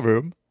hotel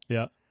room.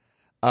 Yeah.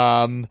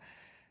 And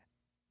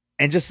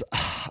just,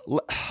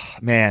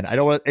 man, I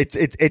don't want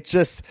it's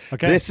just,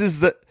 okay. This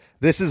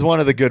is one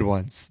of the good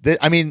ones.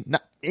 I mean,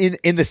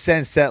 in the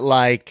sense that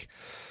like,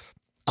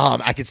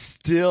 I could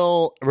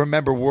still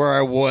remember where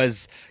I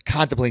was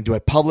contemplating, do I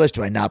publish?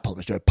 Do I not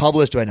publish? Do I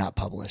publish? Do I not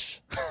publish?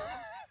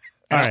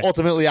 And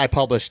ultimately I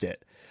published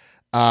it.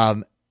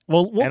 Well,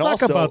 we'll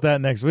talk about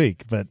that next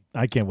week, but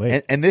I can't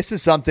wait. And this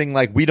is something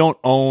like we don't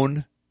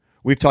own.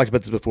 We've talked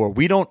about this before.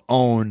 We don't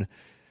own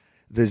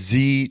the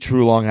Z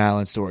True Long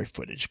Island Story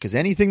footage because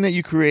anything that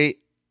you create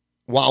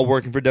while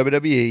working for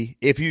WWE,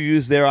 if you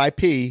use their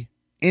IP,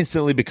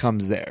 instantly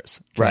becomes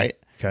theirs, right?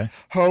 Okay.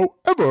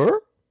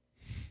 However,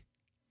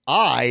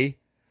 I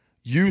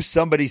used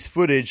somebody's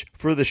footage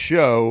for the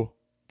show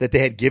that they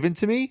had given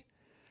to me,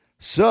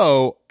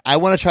 so I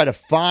want to try to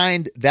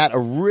find that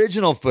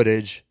original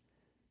footage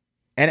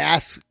and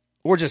ask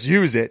or just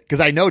use it because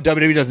I know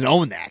WWE doesn't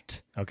own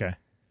that. Okay.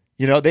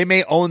 You know, they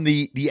may own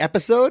the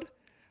episode,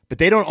 but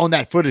they don't own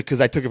that footage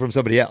because I took it from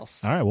somebody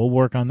else. All right, we'll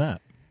work on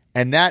that.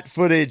 And that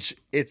footage,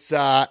 it's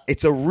a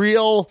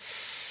real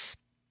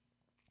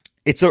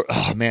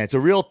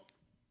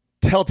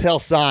telltale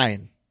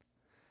sign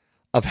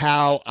of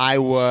how I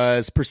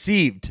was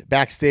perceived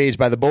backstage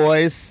by the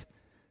boys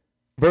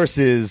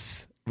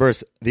versus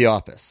The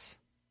Office.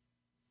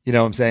 You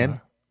know what I'm saying?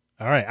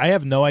 All right, I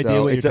have no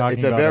idea what you're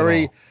talking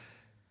about.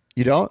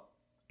 You don't?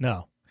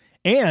 No.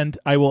 And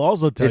I will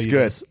also tell you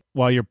this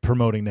while you're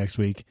promoting next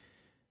week.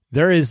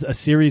 There is a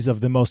series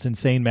of the most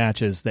insane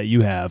matches that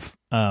you have,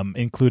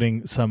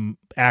 including some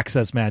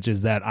access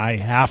matches that I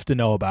have to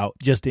know about.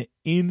 Just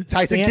in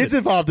Tyson Kidd's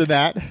involved in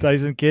that.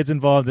 Tyson Kidd's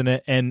involved in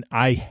it, and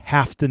I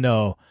have to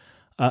know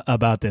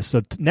about this.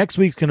 So next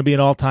week's going to be an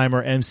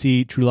all-timer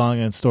MC True Long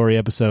Island Story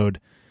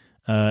episode,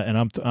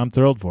 and I'm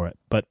thrilled for it.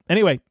 But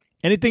anyway,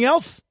 anything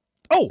else?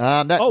 Wait.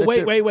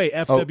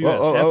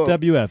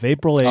 FWF,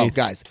 April 8th. Oh,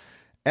 guys.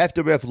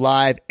 FWF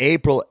Live,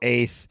 April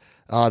 8th.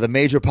 The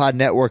Major Pod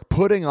Network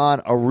putting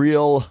on a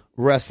real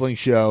wrestling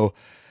show,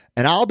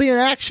 and I'll be in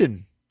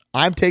action.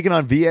 I'm taking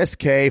on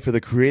VSK for the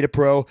Creative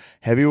Pro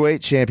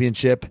Heavyweight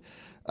Championship.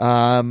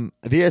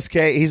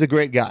 VSK, he's a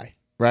great guy,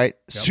 right?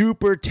 Yep.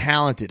 Super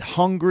talented,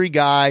 hungry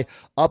guy,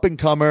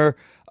 up-and-comer.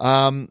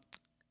 One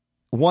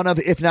of,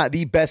 if not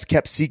the best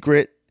kept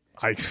secret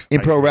in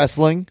pro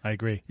wrestling. I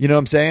agree. You know what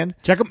I'm saying?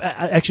 Check him.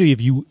 Actually,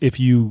 if you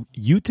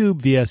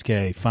YouTube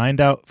VSK,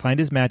 find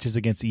his matches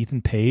against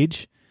Ethan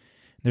Page.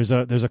 There's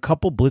a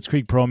couple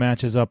Blitzkrieg Pro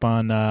matches up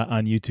on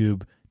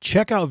YouTube.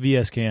 Check out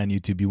VSK on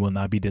YouTube. You will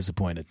not be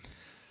disappointed.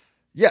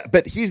 Yeah,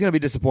 but he's going to be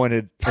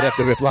disappointed at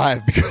FWF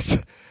Live because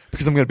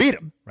I'm going to beat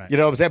him. Right. You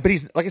know what I'm saying? But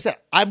he's, like I said,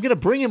 I'm going to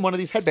bring him one of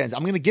these headbands.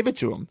 I'm going to give it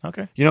to him.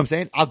 Okay. You know what I'm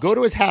saying? I'll go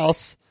to his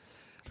house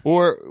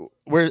or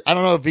where, I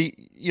don't know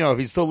if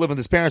he's still living with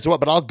his parents or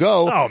what, but I'll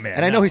go. Oh, man.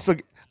 And I know he's still,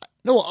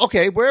 no,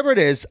 okay, wherever it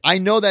is, I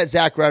know that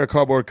Zack Ryder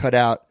cardboard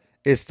cutout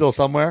is still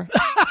somewhere.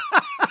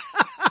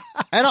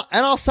 and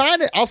I'll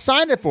sign it. I'll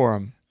sign it for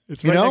him.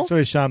 It's right next to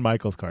his Shawn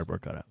Michaels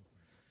cardboard cutout.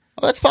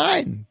 Oh, that's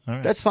fine.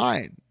 Right. That's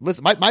fine.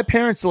 Listen, my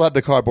parents still have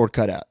the cardboard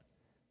cutout.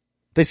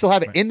 They still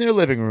have it in their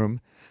living room.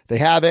 They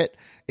have it.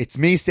 It's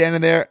me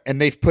standing there, and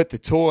they've put the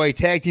toy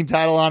tag team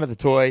title on it, the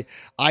toy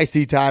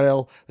IC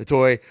title, the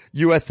toy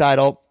US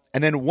title.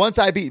 And then once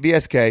I beat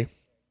VSK,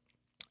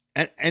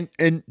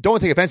 and don't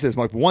take offense to this,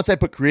 Mark, but once I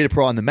put Creative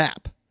Pro on the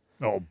map,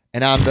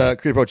 and I'm the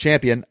Creative Pro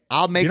champion,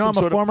 I'll make some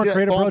sort of... You know I'm a former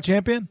Creative Pro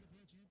champion?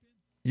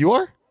 You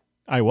are?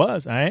 I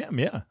am,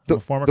 yeah. I'm a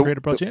former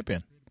Creative Pro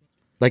champion.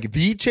 Like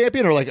the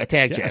champion or like a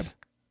tag champ?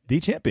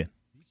 The champion.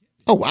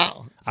 Oh,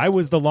 wow. I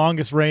was the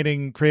longest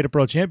reigning Creative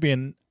Pro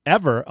champion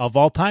ever of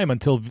all time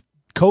until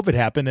COVID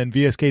happened and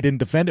VSK didn't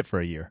defend it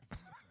for a year.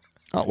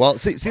 Oh, well,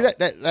 see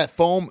that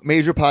foam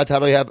major pod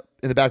title you have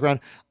in the background?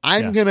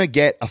 I'm going to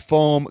get a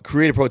foam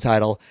Creative Pro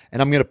title,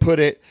 and I'm going to put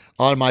it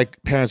on my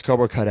parents'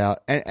 cardboard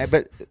cutout.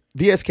 But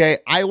VSK,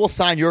 I will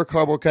sign your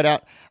cardboard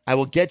cutout. I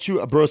will get you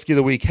a Broski of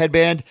the Week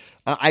headband.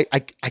 I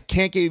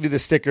can't give you the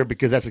sticker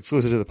because that's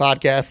exclusive to the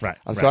podcast. Right.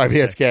 I'm sorry,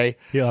 VSK.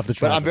 You'll have to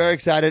try. But I'm very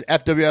excited.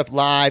 FWF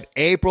Live,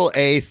 April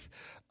 8th.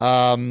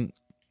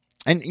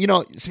 And,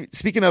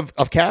 speaking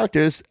of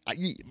characters,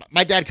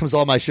 my dad comes to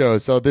all my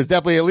shows, so there's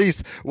definitely at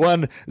least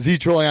one Z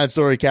Trolling on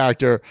Story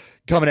character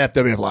coming to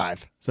FWF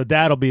Live. So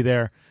Dad will be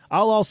there.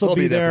 I'll also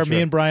be there. For sure.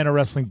 Me and Brian are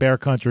wrestling Bear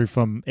Country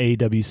from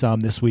AEW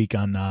Som this week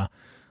on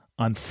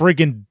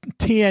friggin'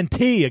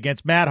 TNT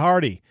against Matt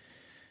Hardy.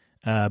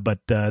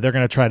 But they're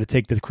going to try to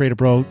take the Creative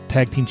Pro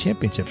Tag Team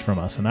Championships from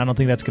us, and I don't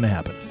think that's going to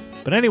happen.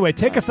 But anyway,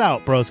 take us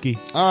out, Broski.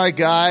 All right,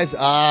 guys.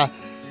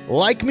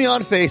 Like me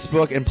on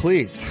Facebook, and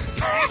please,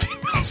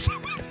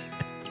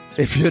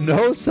 if you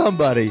know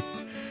somebody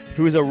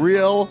who is a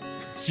real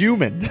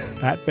human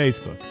at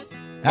Facebook,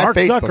 Mark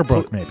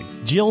Zuckerberg, maybe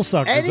Jill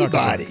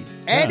Zuckerberg,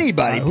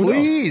 anybody,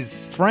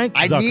 please. Frank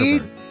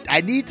Zuckerberg.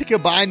 I need to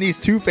combine these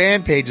two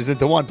fan pages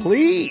into one,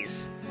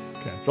 please.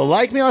 Okay. So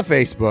like me on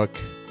Facebook,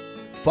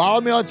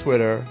 follow me on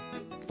Twitter,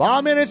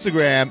 follow me on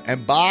Instagram,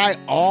 and buy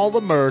all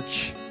the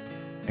merch.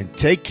 And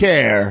take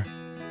care.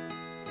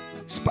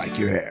 Spike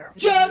your hair.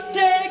 Just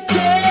take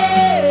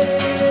care.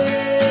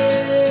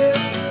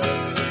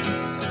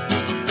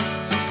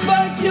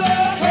 Spike your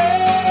hair.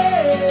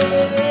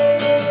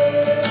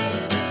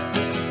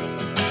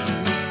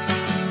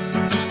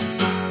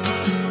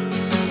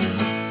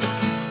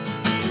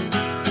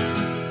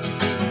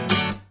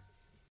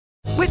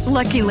 With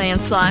Lucky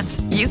Land Slots,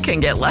 you can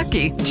get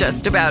lucky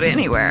just about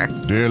anywhere.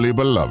 Dearly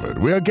beloved,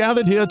 we are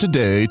gathered here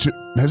today to...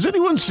 Has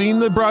anyone seen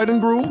the bride and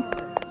groom?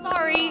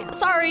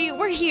 Sorry,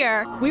 we're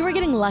here. We were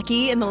getting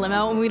lucky in the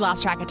limo and we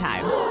lost track of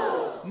time.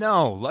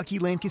 No, Lucky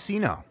Land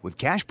Casino, with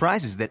cash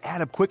prizes that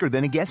add up quicker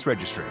than a guest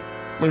registry.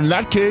 In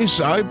that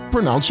case, I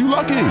pronounce you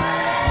lucky.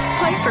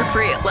 Play for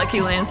free at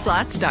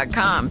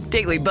LuckyLandSlots.com.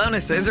 Daily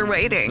bonuses are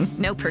waiting.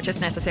 No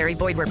purchase necessary.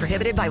 Void where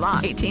prohibited by law.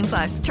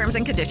 18+. Terms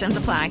and conditions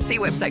apply. See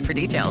website for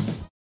details.